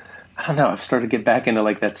some, I don't know, I've started to get back into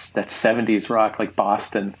like that 70s rock, like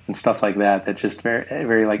Boston and stuff like that. That just very,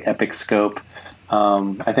 very like epic scope.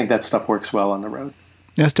 I think that stuff works well on the road.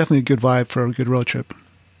 Yeah, it's definitely a good vibe for a good road trip.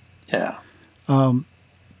 Yeah.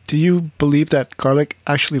 Do you believe that garlic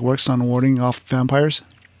actually works on warding off vampires?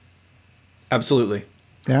 Absolutely.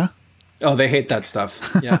 Yeah? Oh, they hate that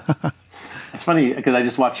stuff. Yeah. It's funny because I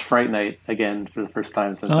just watched Fright Night again for the first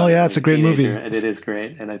time since. Oh, yeah, it's a great movie. And it is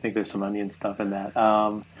great, and I think there's some onion stuff in that.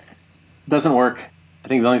 Doesn't work. I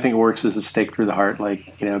think the only thing that works is a stake through the heart,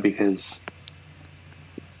 because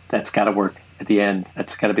that's got to work at the end.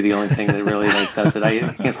 That's got to be the only thing that really does it.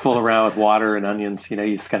 I can't fool around with water and onions. You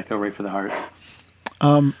just got to go right for the heart.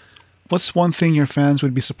 What's one thing your fans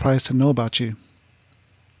would be surprised to know about you?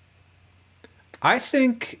 I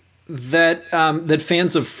think that that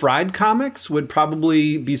fans of Fried comics would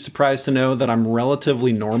probably be surprised to know that I'm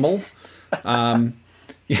relatively normal. The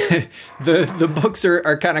books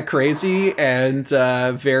are kind of crazy and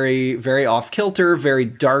very, very off kilter, very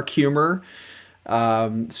dark humor.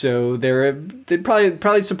 So they'd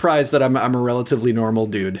probably surprised that I'm a relatively normal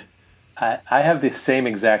dude. I have the same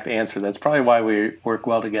exact answer. That's probably why we work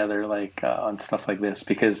well together, on stuff like this,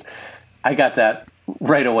 because I got that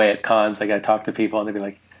right away at cons. I talk to people and they'd be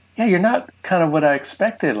like, "Yeah, you're not kind of what I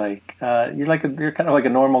expected. You're kind of like a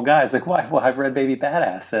normal guy." It's like, "Why?" "Well, I've read Baby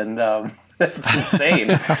Badass, and it's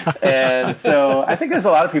insane." And so I think there's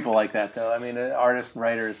a lot of people like that, though. I mean, artists,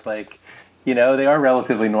 writers, they are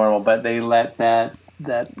relatively normal, but they let that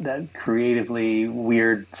creatively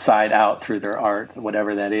weird side out through their art,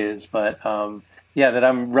 whatever that is. But that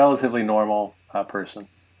I'm relatively normal person.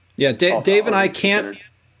 Yeah, Dave and I can't.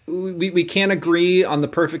 We can't agree on the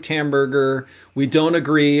perfect hamburger. We don't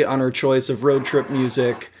agree on our choice of road trip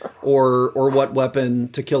music or what weapon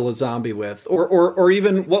to kill a zombie with, or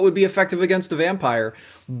even what would be effective against a vampire.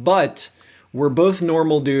 But we're both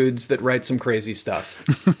normal dudes that write some crazy stuff.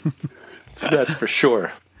 That's for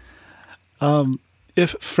sure.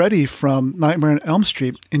 If Freddy from Nightmare on Elm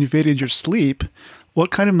Street invaded your sleep,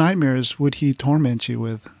 what kind of nightmares would he torment you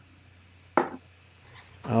with?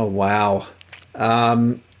 Oh, wow.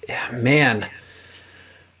 Man,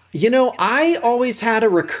 I always had a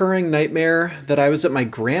recurring nightmare that I was at my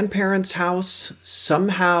grandparents' house,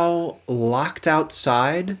 somehow locked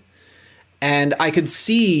outside, and I could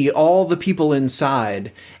see all the people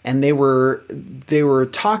inside, and they were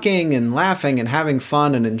talking and laughing and having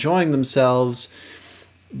fun and enjoying themselves,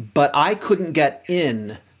 but I couldn't get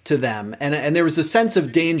in to them, and there was a sense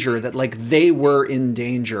of danger that they were in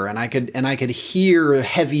danger, and I could hear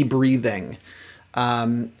heavy breathing.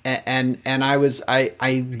 And I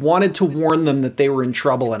wanted to warn them that they were in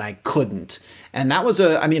trouble and I couldn't. And that was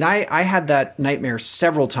I had that nightmare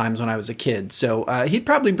several times when I was a kid. So, he'd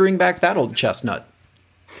probably bring back that old chestnut.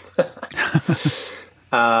 It's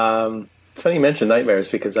funny you mention nightmares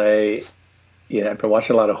because I've been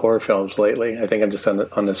watching a lot of horror films lately. I think I'm just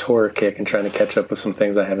on this horror kick and trying to catch up with some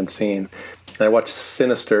things I haven't seen. And I watched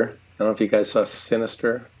Sinister. I don't know if you guys saw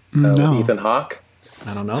Sinister with Ethan Hawke.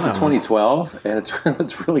 I don't know. It's from 2012, and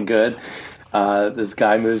it's really good. This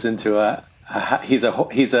guy moves into he's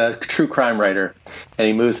a true crime writer, and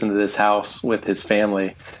he moves into this house with his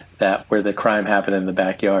family where the crime happened in the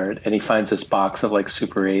backyard, and he finds this box of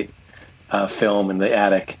Super 8 film in the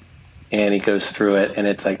attic, and he goes through it, and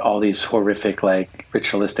it's all these horrific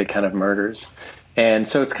ritualistic kind of murders, and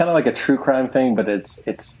so it's kind of like a true crime thing, but it's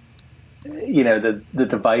the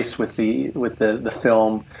device with the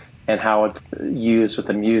film. And how it's used with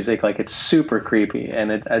the music, it's super creepy,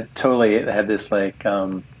 and I totally had this thing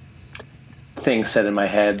set in my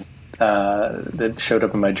head that showed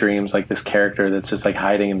up in my dreams, this character that's just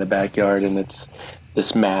hiding in the backyard, and it's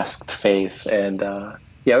this masked face, and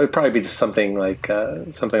it would probably be just something like a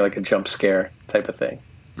jump scare type of thing.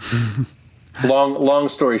 Long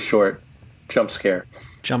story short, jump scare.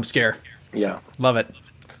 Jump scare. Yeah, love it.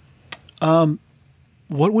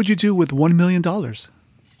 What would you do with $1 million?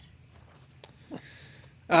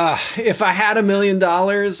 If I had $1 million,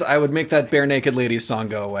 I would make that Bare Naked Ladies song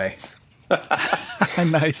go away.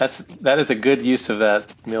 Nice. That is a good use of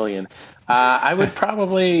that million. We would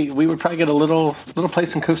probably get a little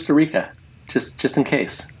place in Costa Rica, just in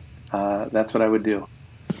case. That's what I would do.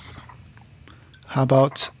 How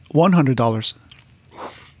about $100?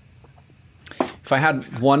 If I had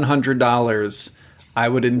 $100, I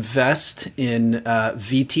would invest in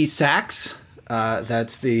VT Sachs.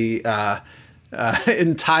 That's the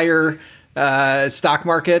entire stock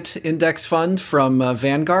market index fund from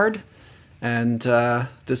Vanguard. And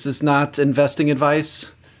this is not investing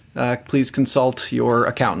advice. Please consult your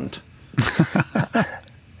accountant.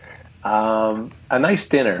 A nice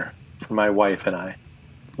dinner for my wife and I,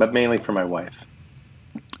 but mainly for my wife.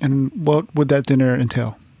 And what would that dinner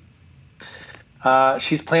entail?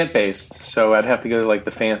 She's plant-based, so I'd have to go to like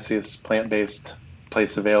the fanciest plant-based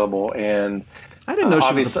place available. And I didn't know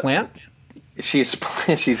she was a plant. She's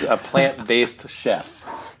a plant-based chef.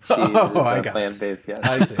 She is plant-based.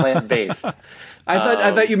 Yeah, she's plant-based.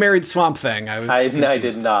 I thought you married Swamp Thing. I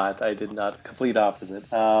did not. Complete opposite.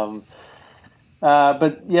 But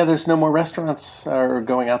yeah, there's no more restaurants or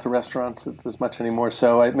going out to restaurants as much anymore.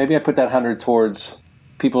 So maybe I put that 100 towards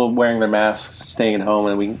people wearing their masks, staying at home,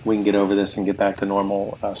 and we can get over this and get back to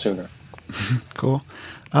normal sooner. Cool.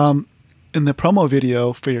 In the promo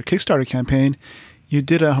video for your Kickstarter campaign, you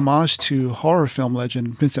did a homage to horror film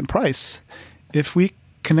legend Vincent Price. If we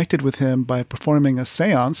connected with him by performing a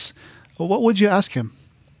seance, what would you ask him?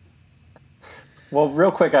 Well,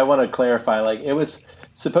 real quick, I want to clarify. Like, it was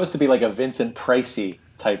supposed to be like a Vincent Pricey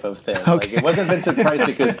type of thing. Okay. Like, it wasn't Vincent Price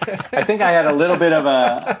because I think I had a little bit of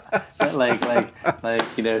a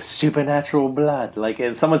supernatural blood. Like,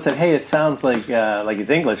 and someone said, "Hey, it sounds like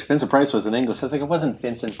it's English." Vincent Price was in English. I was like, it wasn't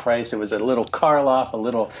Vincent Price. It was a little Karloff, a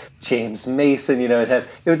little James Mason. It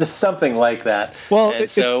was just something like that. Well, I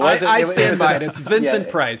stand by it. It's Vincent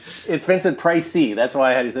Price. It's Vincent Pricey. That's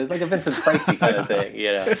why I had to say it's like a Vincent Pricey kind of thing.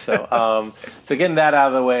 So getting that out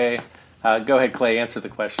of the way. Go ahead, Clay, answer the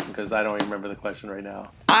question, because I don't even remember the question right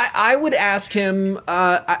now. I would ask him,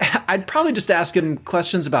 I'd probably just ask him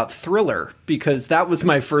questions about Thriller, because that was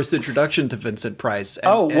my first introduction to Vincent Price.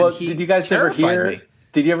 Did you guys ever hear me?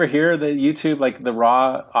 Did you ever hear the YouTube, like the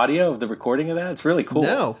raw audio of the recording of that? It's really cool.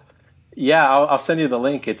 No. Yeah, I'll send you the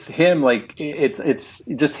link. It's him, like it's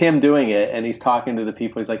just him doing it, and he's talking to the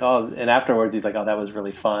people. He's like, oh, and afterwards he's like, oh, that was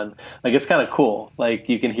really fun. Like, it's kind of cool. Like,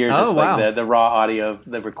 you can hear just the raw audio of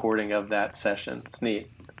the recording of that session. It's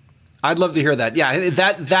neat. I'd love to hear that. Yeah,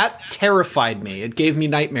 that terrified me. It gave me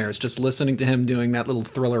nightmares just listening to him doing that little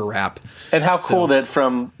Thriller rap. And how cool that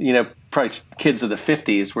from probably kids of the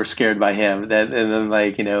 50s were scared by him. And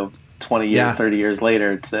then 20 years, 30 years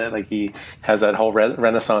later, it's like he has that whole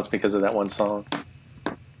renaissance because of that one song.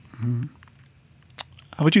 Mm-hmm.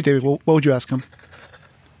 How about you, David? What would you ask him?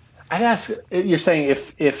 I'd ask, you're saying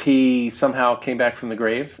if he somehow came back from the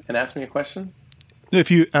grave and asked me a question? If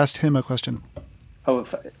you asked him a question. Oh,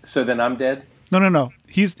 so then I'm dead? No.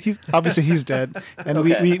 He's obviously he's dead, and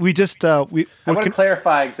okay. we just I want to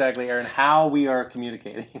clarify exactly, Aaron, how we are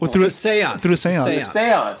communicating. Through a seance. Through a seance. A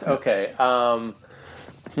seance. Okay.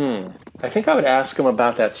 I think I would ask him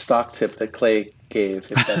about that stock tip that Clay gave,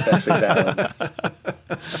 if that's actually valid.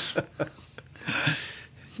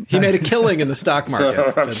 He made a killing in the stock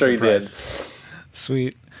market. I'm sure he did.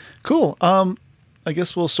 Sweet. Cool. I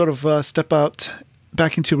guess we'll sort of step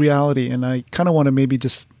back into reality, and I kind of want to maybe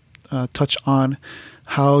just touch on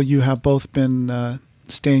how you have both been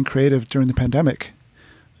staying creative during the pandemic.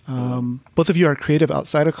 Both of you are creative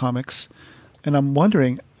outside of comics, and I'm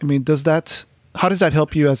wondering, how does that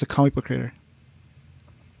help you as a comic book creator?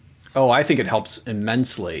 Oh, I think it helps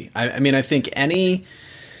immensely. I think any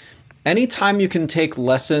time you can take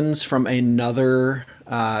lessons from another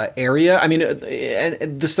area,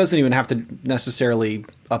 this doesn't even have to necessarily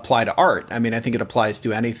apply to art. I think it applies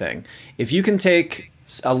to anything. If you can take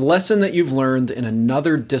a lesson that you've learned in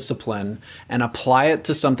another discipline and apply it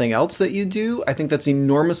to something else that you do, I think that's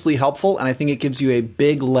enormously helpful, and I think it gives you a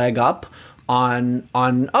big leg up on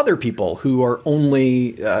other people who are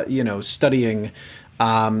only studying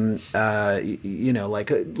like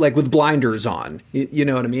with blinders on. You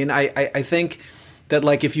know what I mean? I think that,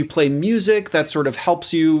 like, if you play music, that sort of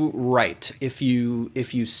helps you write. If you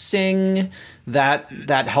sing,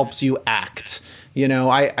 that helps you act.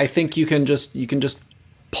 I think you can just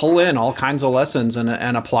pull in all kinds of lessons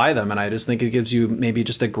and apply them, and I just think it gives you maybe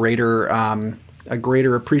just a greater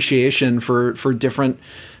appreciation for different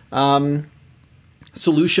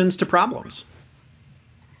solutions to problems.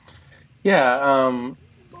 Yeah.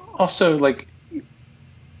 Also, like,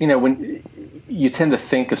 when you tend to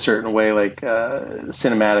think a certain way, like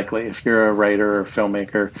cinematically, if you're a writer or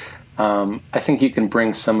filmmaker, I think you can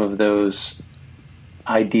bring some of those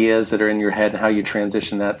ideas that are in your head and how you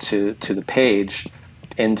transition that to the page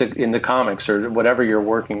into comics or whatever you're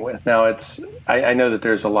working with. Now, I know that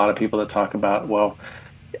there's a lot of people that talk about, well,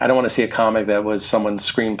 I don't want to see a comic that was someone's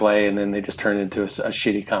screenplay and then they just turned it into a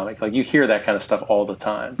shitty comic. Like, you hear that kind of stuff all the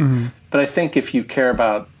time. Mm-hmm. But I think if you care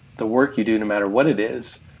about the work you do, no matter what it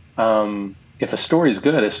is, if a story's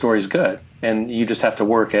good, a story's good. And you just have to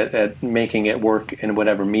work at making it work in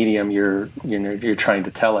whatever medium you're trying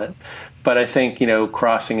to tell it. But I think,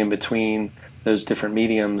 crossing in between those different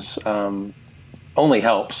mediums only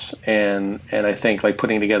helps. And I think, like,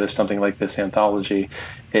 putting together something like this anthology,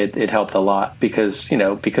 it helped a lot because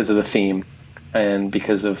of the theme and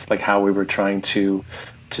because of, like, how we were trying to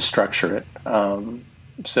structure it.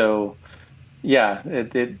 So yeah,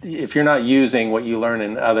 if you're not using what you learn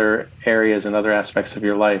in other areas and other aspects of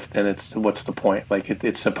your life, then what's the point? Like,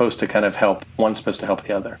 it's supposed to kind of help. One's supposed to help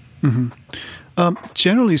the other. Mm-hmm.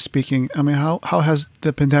 Generally speaking, I mean, how has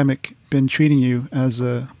the pandemic been treating you as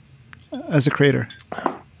a creator?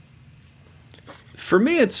 For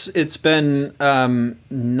me, it's been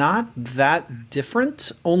not that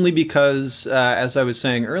different, only because, as I was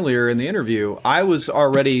saying earlier in the interview, I was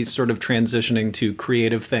already sort of transitioning to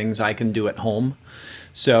creative things I can do at home.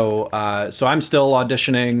 So I'm still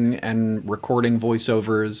auditioning and recording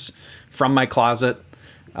voiceovers from my closet.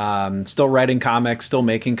 Still writing comics, still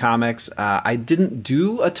making comics. I didn't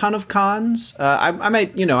do a ton of cons. I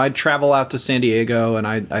might, I'd travel out to San Diego and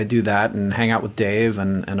I do that and hang out with Dave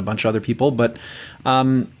and a bunch of other people. But,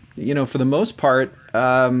 for the most part,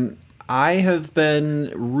 I have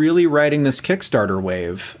been really riding this Kickstarter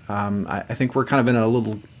wave. I think we're kind of in a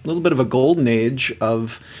little bit of a golden age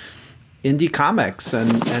of indie comics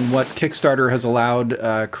and what Kickstarter has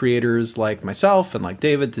allowed creators like myself and like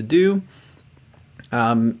David to do.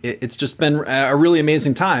 It's just been a really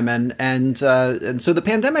amazing time, and so the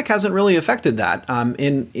pandemic hasn't really affected that.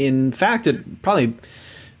 In fact, it probably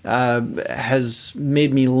has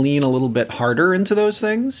made me lean a little bit harder into those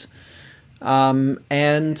things. And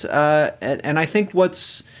I think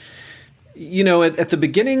what's at the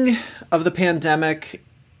beginning of the pandemic,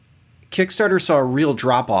 Kickstarter saw a real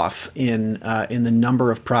drop-off in the number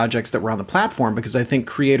of projects that were on the platform because I think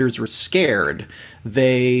creators were scared.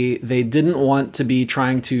 They didn't want to be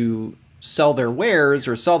trying to sell their wares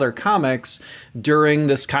or sell their comics during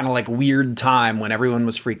this kind of like weird time when everyone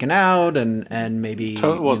was freaking out and maybe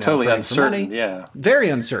totally uncertain. Yeah, very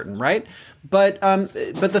uncertain, right? But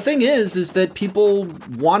the thing is that people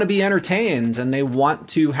want to be entertained and they want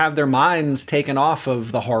to have their minds taken off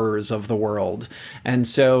of the horrors of the world. And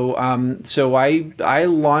so I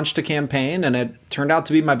launched a campaign and it turned out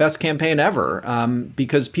to be my best campaign ever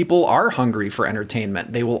because people are hungry for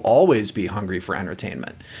entertainment. They will always be hungry for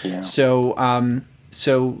entertainment. Yeah. So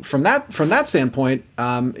from that standpoint,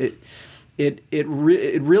 it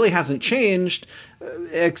really hasn't changed,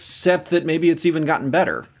 except that maybe it's even gotten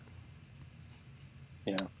better.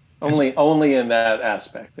 Yeah, only in that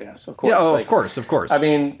aspect. Yes, of course. Yeah, of course. I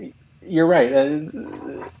mean, you're right.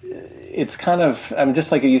 It's kind of,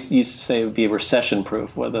 just like it used to say, it would be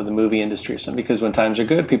recession-proof, whether the movie industry or something. Because when times are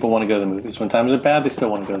good, people want to go to the movies. When times are bad, they still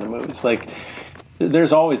want to go to the movies. Like,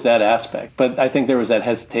 there's always that aspect. But I think there was that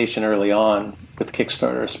hesitation early on with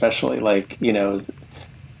Kickstarter, especially. Like,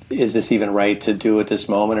 is this even right to do at this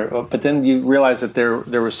moment? But then you realize that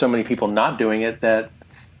there were so many people not doing it that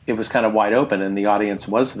it was kind of wide open and the audience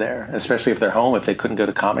was there, especially if they're home, if they couldn't go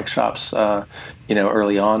to comic shops,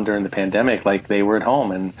 early on during the pandemic, like they were at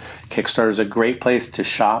home. And Kickstarter is a great place to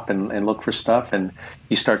shop and look for stuff. And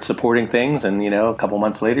you start supporting things and, a couple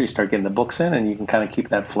months later, you start getting the books in and you can kind of keep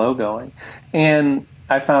that flow going. And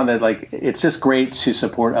I found that, like, it's just great to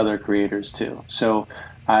support other creators too. So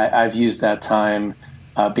I've used that time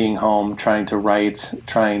being home, trying to write,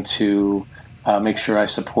 trying to make sure I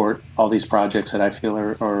support all these projects that I feel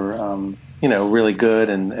are really good,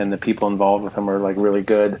 and the people involved with them are, like, really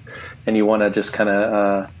good, and you want to just kind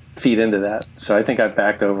of feed into that. So I think I've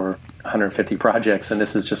backed over 150 projects, and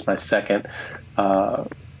this is just my second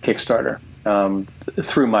Kickstarter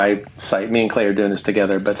through my site. Me and Clay are doing this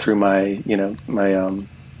together, but through my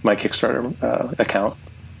my Kickstarter account.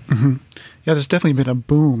 Mm-hmm. Yeah, there's definitely been a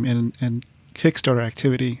boom in Kickstarter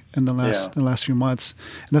activity in the last few months,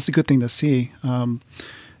 and that's a good thing to see.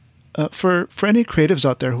 For any creatives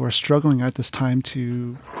out there who are struggling at this time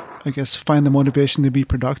to, I guess, find the motivation to be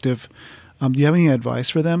productive, do you have any advice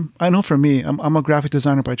for them? I know for me, I'm a graphic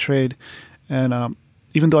designer by trade, and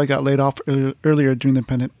even though I got laid off earlier during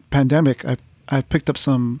the pandemic, I picked up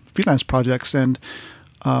some freelance projects, and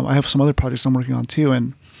I have some other projects I'm working on too.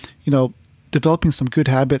 And developing some good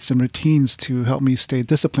habits and routines to help me stay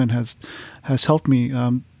disciplined has helped me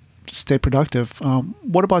stay productive.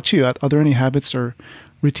 What about you? Are there any habits or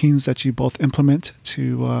routines that you both implement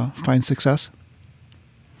to find success?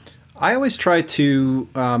 I always try to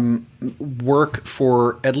work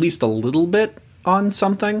for at least a little bit on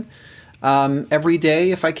something every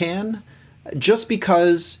day if I can, just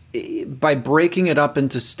because by breaking it up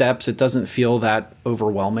into steps, it doesn't feel that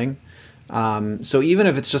overwhelming. So even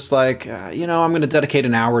if it's just like, I'm going to dedicate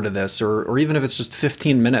an hour to this, or even if it's just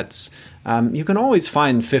 15 minutes, you can always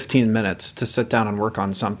find 15 minutes to sit down and work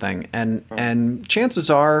on something. And chances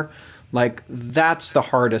are, like, that's the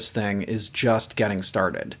hardest thing, is just getting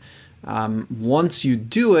started. Once you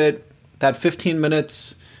do it, that 15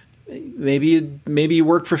 minutes, maybe you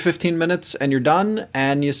work for 15 minutes and you're done,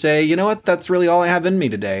 and you say, you know what, that's really all I have in me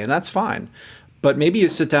today, and that's fine. But maybe you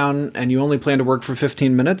sit down and you only plan to work for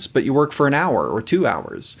 15 minutes, but you work for an hour or 2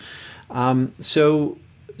 hours. So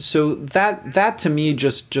that to me,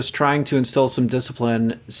 just trying to instill some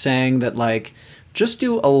discipline, saying that, like, just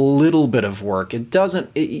do a little bit of work.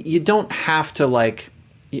 You don't have to, like,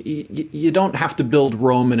 you don't have to build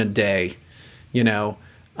Rome in a day, you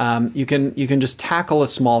can just tackle a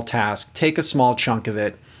small task, take a small chunk of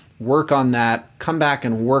it, work on that, come back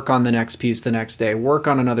and work on the next piece the next day, work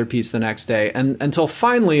on another piece the next day, and until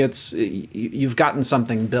finally you've gotten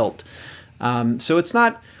something built. So it's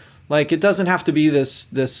not like, it doesn't have to be this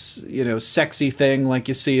sexy thing like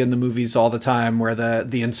you see in the movies all the time, where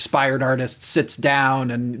the inspired artist sits down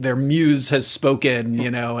and their muse has spoken,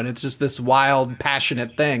 and it's just this wild,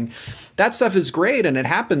 passionate thing. That stuff is great, and it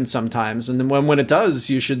happens sometimes, and then when it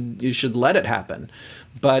does, you should let it happen.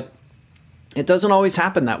 But it doesn't always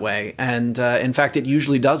happen that way, and in fact, it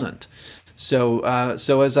usually doesn't. So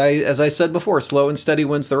as I said before, slow and steady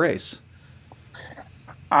wins the race.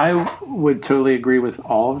 I would totally agree with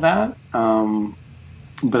all of that,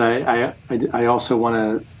 but I also want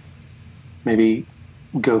to maybe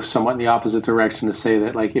go somewhat in the opposite direction to say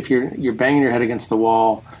that, like, if you're banging your head against the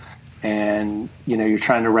wall and you're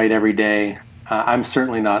trying to write every day, I'm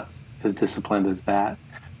certainly not as disciplined as that.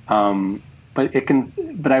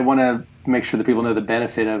 But I want to make sure that people know the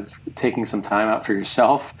benefit of taking some time out for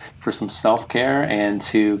yourself, for some self-care, and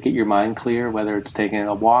to get your mind clear, whether it's taking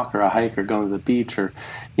a walk or a hike or going to the beach, or,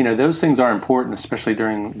 those things are important, especially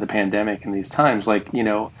during the pandemic and these times. Like,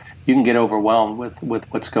 you can get overwhelmed with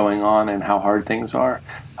what's going on and how hard things are.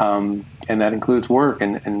 And that includes work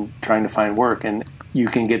and trying to find work. And you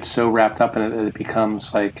can get so wrapped up in it that it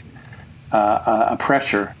becomes like a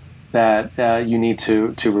pressure that you need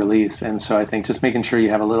to release. And so I think just making sure you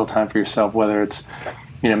have a little time for yourself, whether it's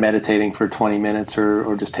meditating for 20 minutes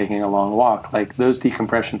or just taking a long walk, like, those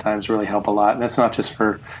decompression times really help a lot. And that's not just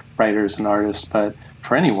for writers and artists, but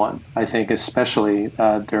for anyone, I think, especially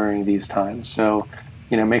during these times. So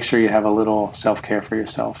make sure you have a little self-care for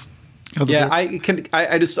yourself. Yeah, I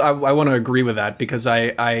want to agree with that, because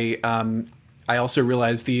I also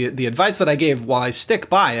realize the advice that I gave, while I stick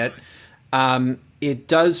by it, it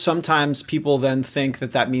does sometimes, people then think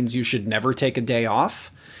that means you should never take a day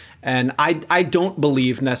off. And I don't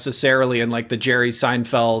believe necessarily in, like, the Jerry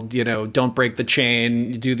Seinfeld, don't break the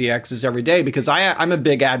chain, you do the X's every day, because I'm a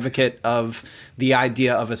big advocate of the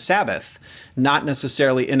idea of a Sabbath, not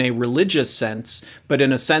necessarily in a religious sense, but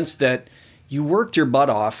in a sense that you worked your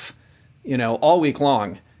butt off, all week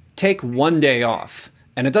long. Take one day off,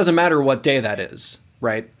 and it doesn't matter what day that is,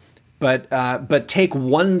 right? But take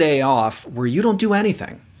one day off where you don't do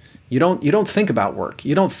anything. You don't think about work.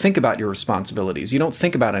 You don't think about your responsibilities. You don't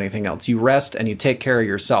think about anything else. You rest and you take care of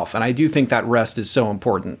yourself. And I do think that rest is so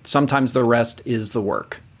important. Sometimes the rest is the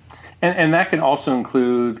work. And that can also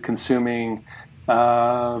include consuming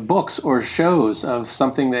books or shows of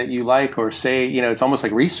something that you like, or say, it's almost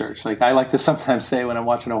like research. Like, I like to sometimes say when I'm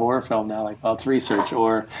watching a horror film now, like, well, it's research,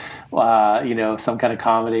 or, some kind of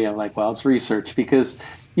comedy. I'm like, well, it's research, because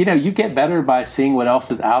you get better by seeing what else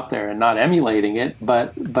is out there and not emulating it,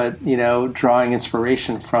 but drawing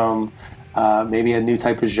inspiration from maybe a new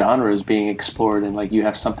type of genre is being explored, and, like, you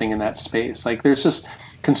have something in that space. Like, there's just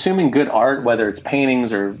consuming good art, whether it's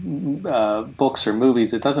paintings or books or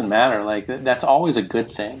movies, it doesn't matter. Like, that's always a good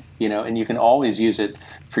thing, and you can always use it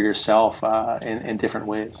for yourself in different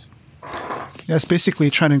ways. Yeah, it's basically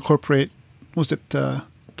trying to incorporate, what was it,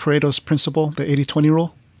 Pareto's principle, the 80-20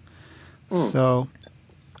 rule? So...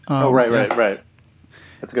 right.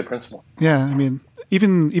 That's a good principle. Yeah, I mean,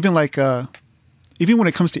 even like even when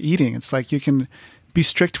it comes to eating, it's like you can be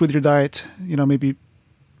strict with your diet, maybe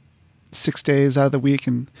 6 days out of the week,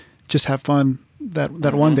 and just have fun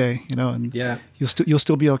that one day, and you'll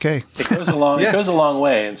still be okay. It goes along. It goes a long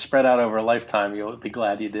way, and spread out over a lifetime, you'll be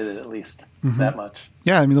glad you did it at least that much.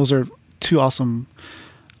 Yeah, I mean, those are two awesome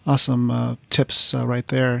tips right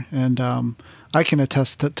there, and I can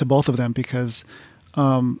attest to both of them because,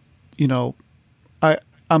 I'm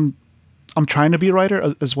trying to be a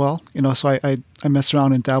writer as well, so I mess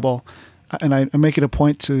around and dabble, and I make it a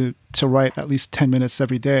point to write at least 10 minutes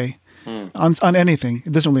every day on anything.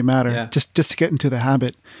 It doesn't really matter, just to get into the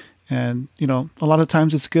habit. And a lot of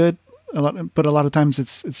times it's good, but a lot of times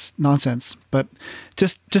it's nonsense. But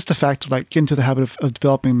just the fact of get into the habit of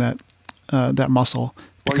developing that muscle.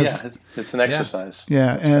 Because, it's an exercise.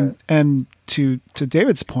 Yeah, and to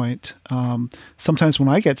David's point, sometimes when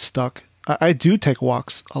I get stuck, I do take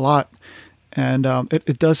walks a lot, and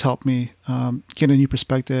it does help me get a new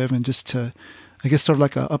perspective and just to, I guess, sort of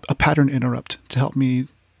like a pattern interrupt to help me,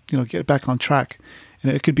 get back on track.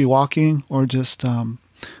 And it could be walking or just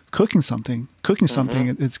cooking something.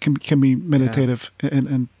 It can be meditative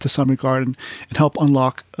and to some regard, and help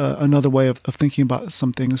unlock another way of thinking about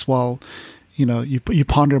some things while you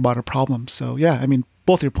ponder about a problem. So yeah, I mean,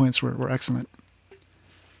 both your points were excellent.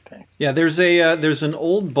 Thanks. Yeah, there's an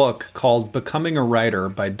old book called Becoming a Writer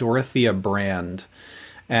by Dorothea Brand.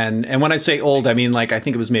 And when I say old, I mean, I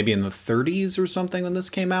think it was maybe in the 30s or something when this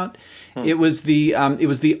came out. It was the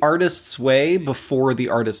Artist's Way before the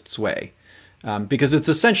Artist's Way. Because it's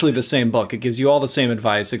essentially the same book. It gives you all the same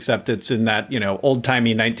advice, except it's in that,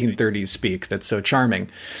 old-timey 1930s speak that's so charming.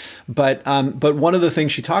 But one of the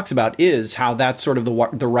things she talks about is how that's sort of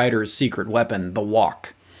the writer's secret weapon, the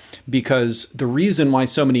walk. Because the reason why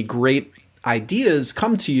so many great ideas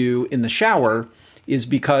come to you in the shower is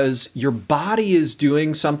because your body is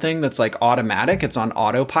doing something that's automatic. It's on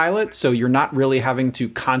autopilot, so you're not really having to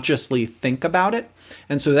consciously think about it.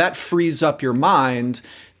 And so that frees up your mind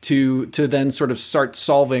to then sort of start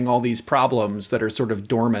solving all these problems that are sort of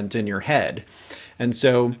dormant in your head. And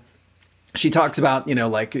so she talks about,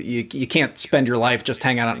 you can't spend your life just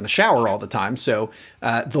hanging out in the shower all the time. So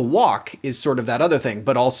the walk is sort of that other thing,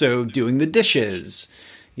 but also doing the dishes,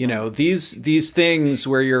 these things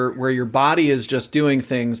where your body is just doing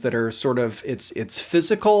things that are sort of, it's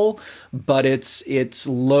physical, but it's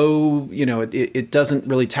low, it doesn't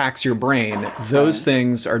really tax your brain. Those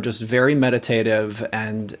things are just very meditative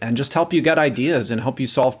and just help you get ideas and help you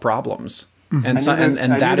solve problems. And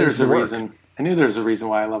that is the work. I knew there was a reason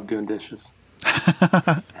why I love doing dishes.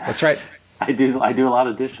 That's right. I do a lot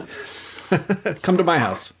of dishes. Come to my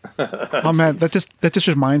house. Oh man, that just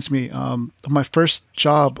reminds me. My first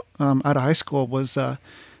job out of high school was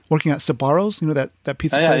working at Sbarro's. That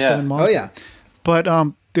pizza place in the mall. Oh yeah. But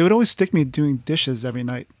they would always stick me doing dishes every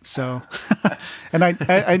night. So, and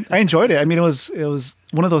I enjoyed it. I mean, it was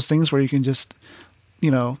one of those things where you can just,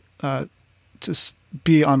 just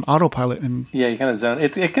be on autopilot and you kind of zone.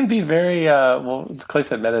 It can be very Clay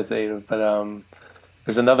said meditative, but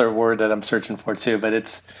there's another word that I'm searching for too. But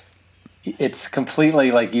it's completely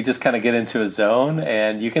you just kind of get into a zone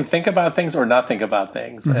and you can think about things or not think about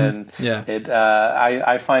things. And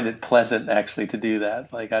I find it pleasant actually to do that.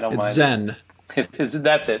 I don't mind. Zen.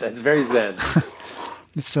 That's it. It's very zen.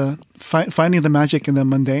 It's finding the magic in the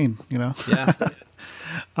mundane,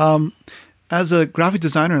 Yeah. As a graphic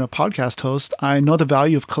designer and a podcast host, I know the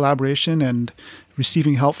value of collaboration and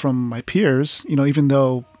receiving help from my peers, even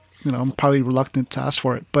though, I'm probably reluctant to ask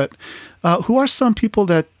for it. But who are some people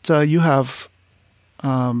that you have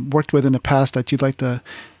worked with in the past that you'd like to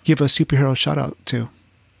give a superhero shout out to?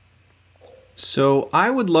 So I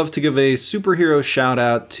would love to give a superhero shout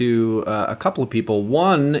out to a couple of people.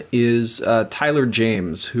 One is Tyler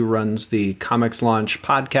James, who runs the Comics Launch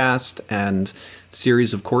podcast and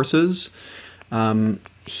series of courses.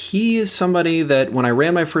 He is somebody that when I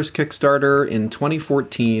ran my first Kickstarter in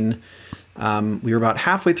 2014, we were about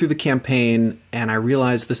halfway through the campaign and I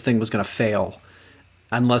realized this thing was going to fail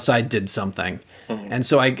unless I did something. And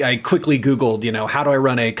so I quickly Googled, how do I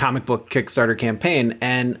run a comic book Kickstarter campaign?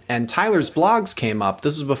 And Tyler's blogs came up.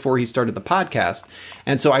 This was before he started the podcast.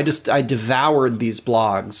 And so I devoured these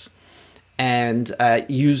blogs and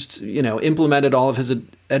implemented all of his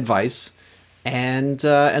advice. And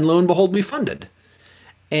lo and behold, we funded.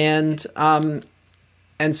 And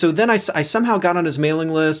so then I somehow got on his mailing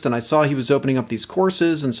list and I saw he was opening up these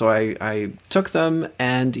courses. And so I took them,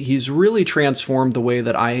 and he's really transformed the way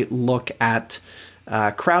that I look at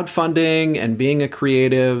crowdfunding and being a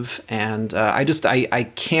creative. And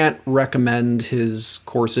I can't recommend his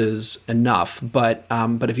courses enough. But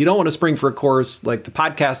if you don't want to spring for a course, the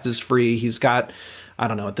podcast is free. He's got, I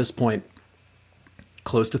don't know, at this point,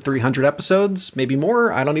 close to 300 episodes, maybe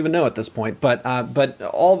more. I don't even know at this point, but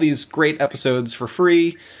all these great episodes for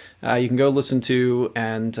free. You can go listen to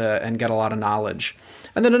and get a lot of knowledge.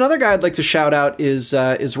 And then another guy I'd like to shout out is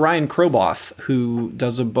Ryan Kroboth, who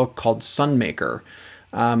does a book called Sunmaker.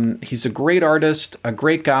 He's a great artist, a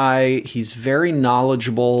great guy. He's very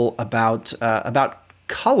knowledgeable about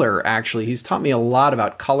color. Actually, he's taught me a lot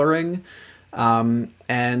about coloring.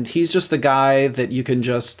 And he's just a guy that you can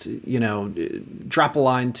just, drop a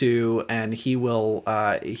line to, and he will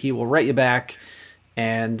write you back.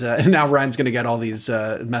 And now Ryan's going to get all these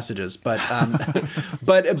messages, but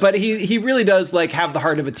he really does like have the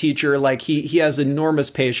heart of a teacher. Like he has enormous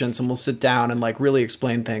patience and will sit down and like really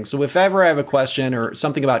explain things. So if ever I have a question or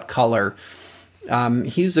something about color,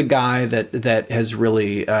 he's a guy that has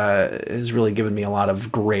really given me a lot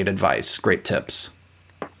of great advice, great tips.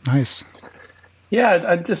 Nice. Yeah,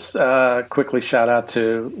 I'd just quickly shout out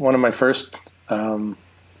to one of my first,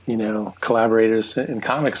 collaborators in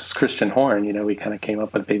comics was Christian Horn. We kind of came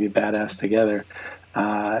up with Baby Badass together.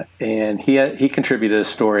 And he contributed a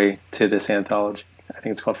story to this anthology. I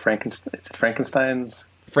think it's called Frankenstein's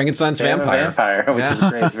Vampire, which is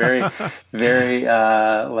great. It's very, very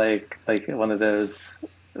like one of those.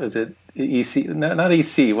 Was it EC? No, not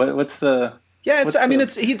EC. What's the? Yeah,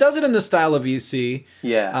 he does it in the style of EC.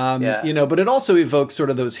 Yeah, but it also evokes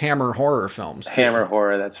sort of those Hammer horror films. Too. Hammer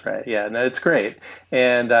horror, that's right. Yeah, no, it's great.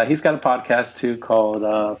 And he's got a podcast too called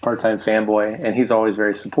Part-Time Fanboy, and he's always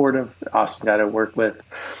very supportive. Awesome guy to work with.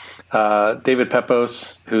 David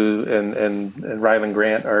Pepos, who and Rylan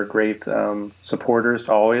Grant are great supporters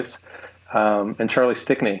always. And Charlie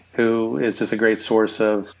Stickney, who is just a great source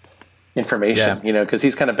of information, because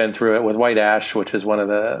he's kind of been through it with White Ash, which is one of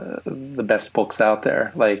the best books out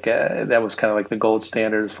there. Like that was kind of like the gold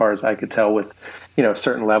standard as far as I could tell with, a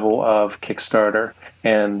certain level of Kickstarter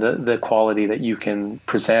and the quality that you can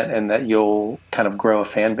present and that you'll kind of grow a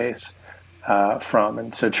fan base from.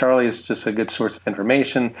 And so Charlie is just a good source of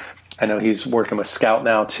information. I know he's working with Scout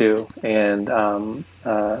now too, and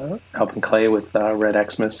helping Clay with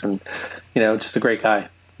Red Xmas, and just a great guy.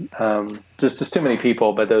 There's just too many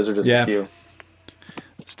people, but those are just a few.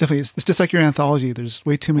 It's just like your anthology. There's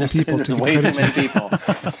way too many people. Way too many people.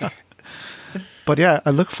 But yeah, I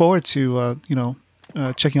look forward to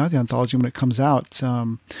checking out the anthology when it comes out.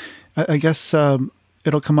 I guess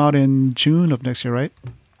it'll come out in June of next year, right?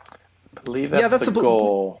 I believe that's the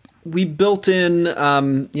goal. We built in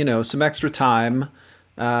some extra time.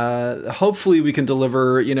 Hopefully we can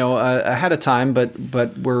deliver, ahead of time, but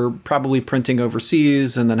we're probably printing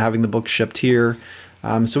overseas and then having the book shipped here.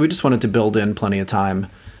 So we just wanted to build in plenty of time.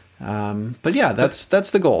 But yeah, that's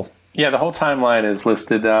the goal. Yeah, the whole timeline is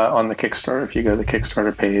listed on the Kickstarter if you go to the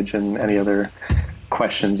Kickstarter page, and any other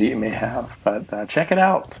questions you may have. But check it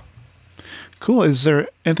out. Cool. Is there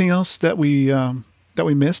anything else that we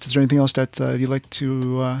missed? Is there anything else that you'd like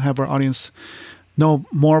to have our audience know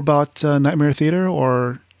more about Nightmare Theater,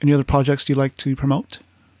 or any other projects you'd like to promote?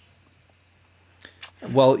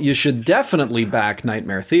 Well, you should definitely back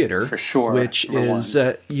Nightmare Theater. For sure. Which is,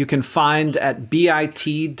 you can find at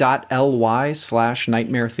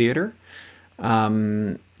bit.ly/Nightmare Theater.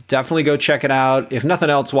 Definitely go check it out. If nothing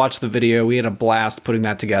else, watch the video. We had a blast putting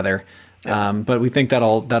that together. But we think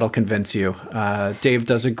that'll convince you. Dave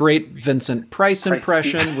does a great Vincent Price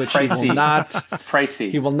impression, which he will not. It's pricey.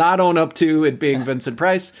 He will not own up to it being Vincent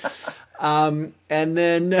Price. And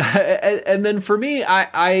then for me,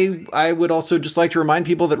 I would also just like to remind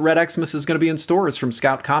people that Red Xmas is going to be in stores from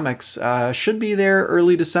Scout Comics. Should be there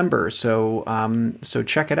early December. So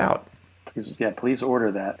check it out. Please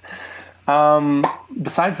order that.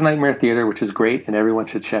 Besides Nightmare Theater, which is great and everyone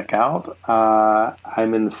should check out,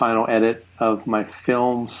 I'm in the final edit of my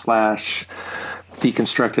film /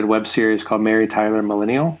 deconstructed web series called Mary Tyler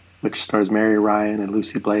Millennial, which stars Mary Ryan and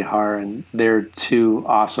Lucy Blahar, and they're two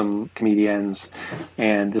awesome comedians,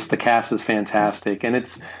 and just the cast is fantastic, and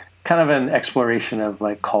it's kind of an exploration of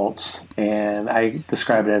like cults, and I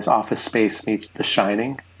describe it as Office Space meets The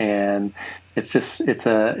Shining, and it's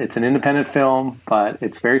an independent film, but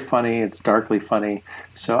it's very funny. It's darkly funny.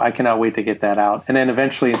 So I cannot wait to get that out. And then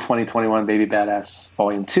eventually in 2021, Baby Badass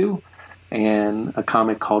Volume 2, and a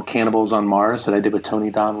comic called Cannibals on Mars that I did with Tony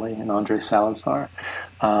Donnelly and Andre Salazar.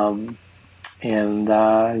 And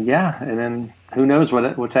then who knows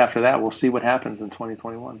what's after that. We'll see what happens in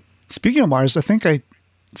 2021. Speaking of Mars, I think I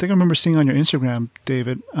remember seeing on your Instagram,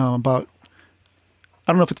 David, about,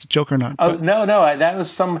 I don't know if it's a joke or not. Oh, no. That was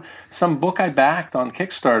some book I backed on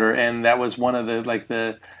Kickstarter, and that was one of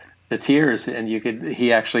the tiers. And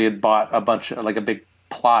he actually had bought a bunch, like a big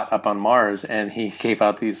plot up on Mars, and he gave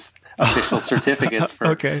out these official certificates for.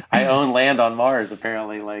 Okay. I own land on Mars.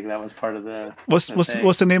 Apparently, like that was part of the. What's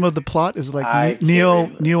the name of the plot? Is it like Neo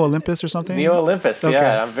Olympus or something? Neo Olympus. Okay.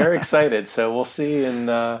 Yeah, I'm very excited. So we'll see, and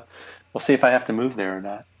we'll see if I have to move there or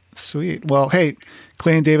not. Sweet. Well, hey,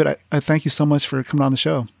 Clay and David, I thank you so much for coming on the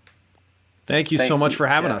show. Thank you so much for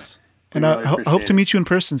having us. And I hope to meet you in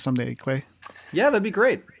person someday, Clay. Yeah, that'd be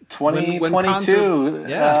great. 2022.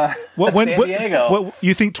 Yeah. San Diego. What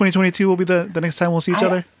you think 2022 will be the next time we'll see each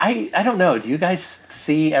other? I don't know. Do you guys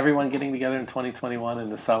see everyone getting together in 2021 in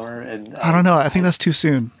the summer? And I don't know. I think that's too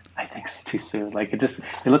soon. I think it's too soon. Like it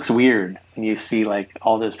looks weird when you see like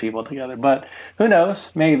all those people together. But who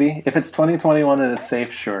knows? Maybe if it's 2021 and it's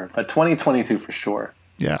safe, sure. But 2022 for sure.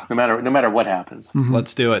 Yeah. No matter what happens. Mm-hmm.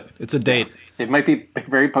 Let's do it. It's a date. It might be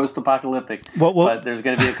very post-apocalyptic, but there's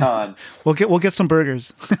going to be a con. We'll get some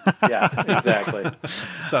burgers. Yeah, exactly.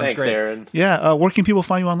 Sounds great, Aaron. Yeah, where can people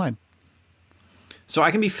find you online? So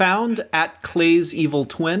I can be found at Clay's Evil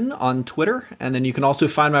Twin on Twitter, and then you can also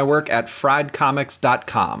find my work at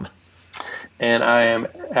friedcomics.com. And I am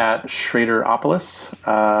at Schraderopolis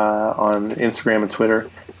on Instagram and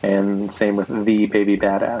Twitter, and same with The Baby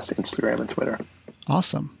Badass Instagram and Twitter.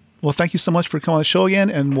 Awesome. Well, thank you so much for coming on the show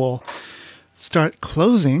again, and we'll start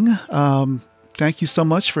closing. Thank you so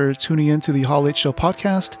much for tuning in to the Hall H Show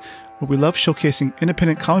podcast, where we love showcasing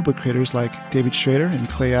independent comic book creators like David Schrader and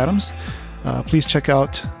Clay Adams. Please check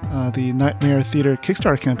out the Nightmare Theater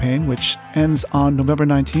Kickstarter campaign, which ends on November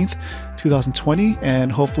 19th, 2020,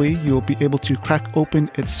 and hopefully you'll be able to crack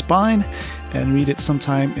open its spine and read it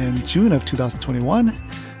sometime in June of 2021.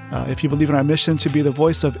 If you believe in our mission to be the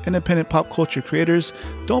voice of independent pop culture creators,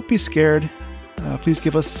 don't be scared. Please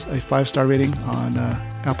give us a 5-star rating on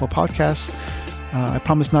Apple Podcasts. I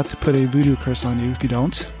promise not to put a voodoo curse on you if you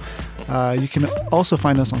don't. You can also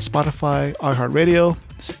find us on Spotify, iHeartRadio,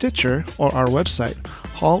 Stitcher, or our website,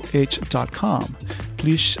 hallh.com.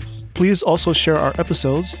 Please also share our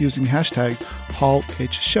episodes using hashtag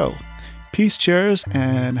HallHShow. Peace, cheers,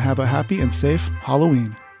 and have a happy and safe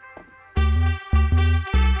Halloween.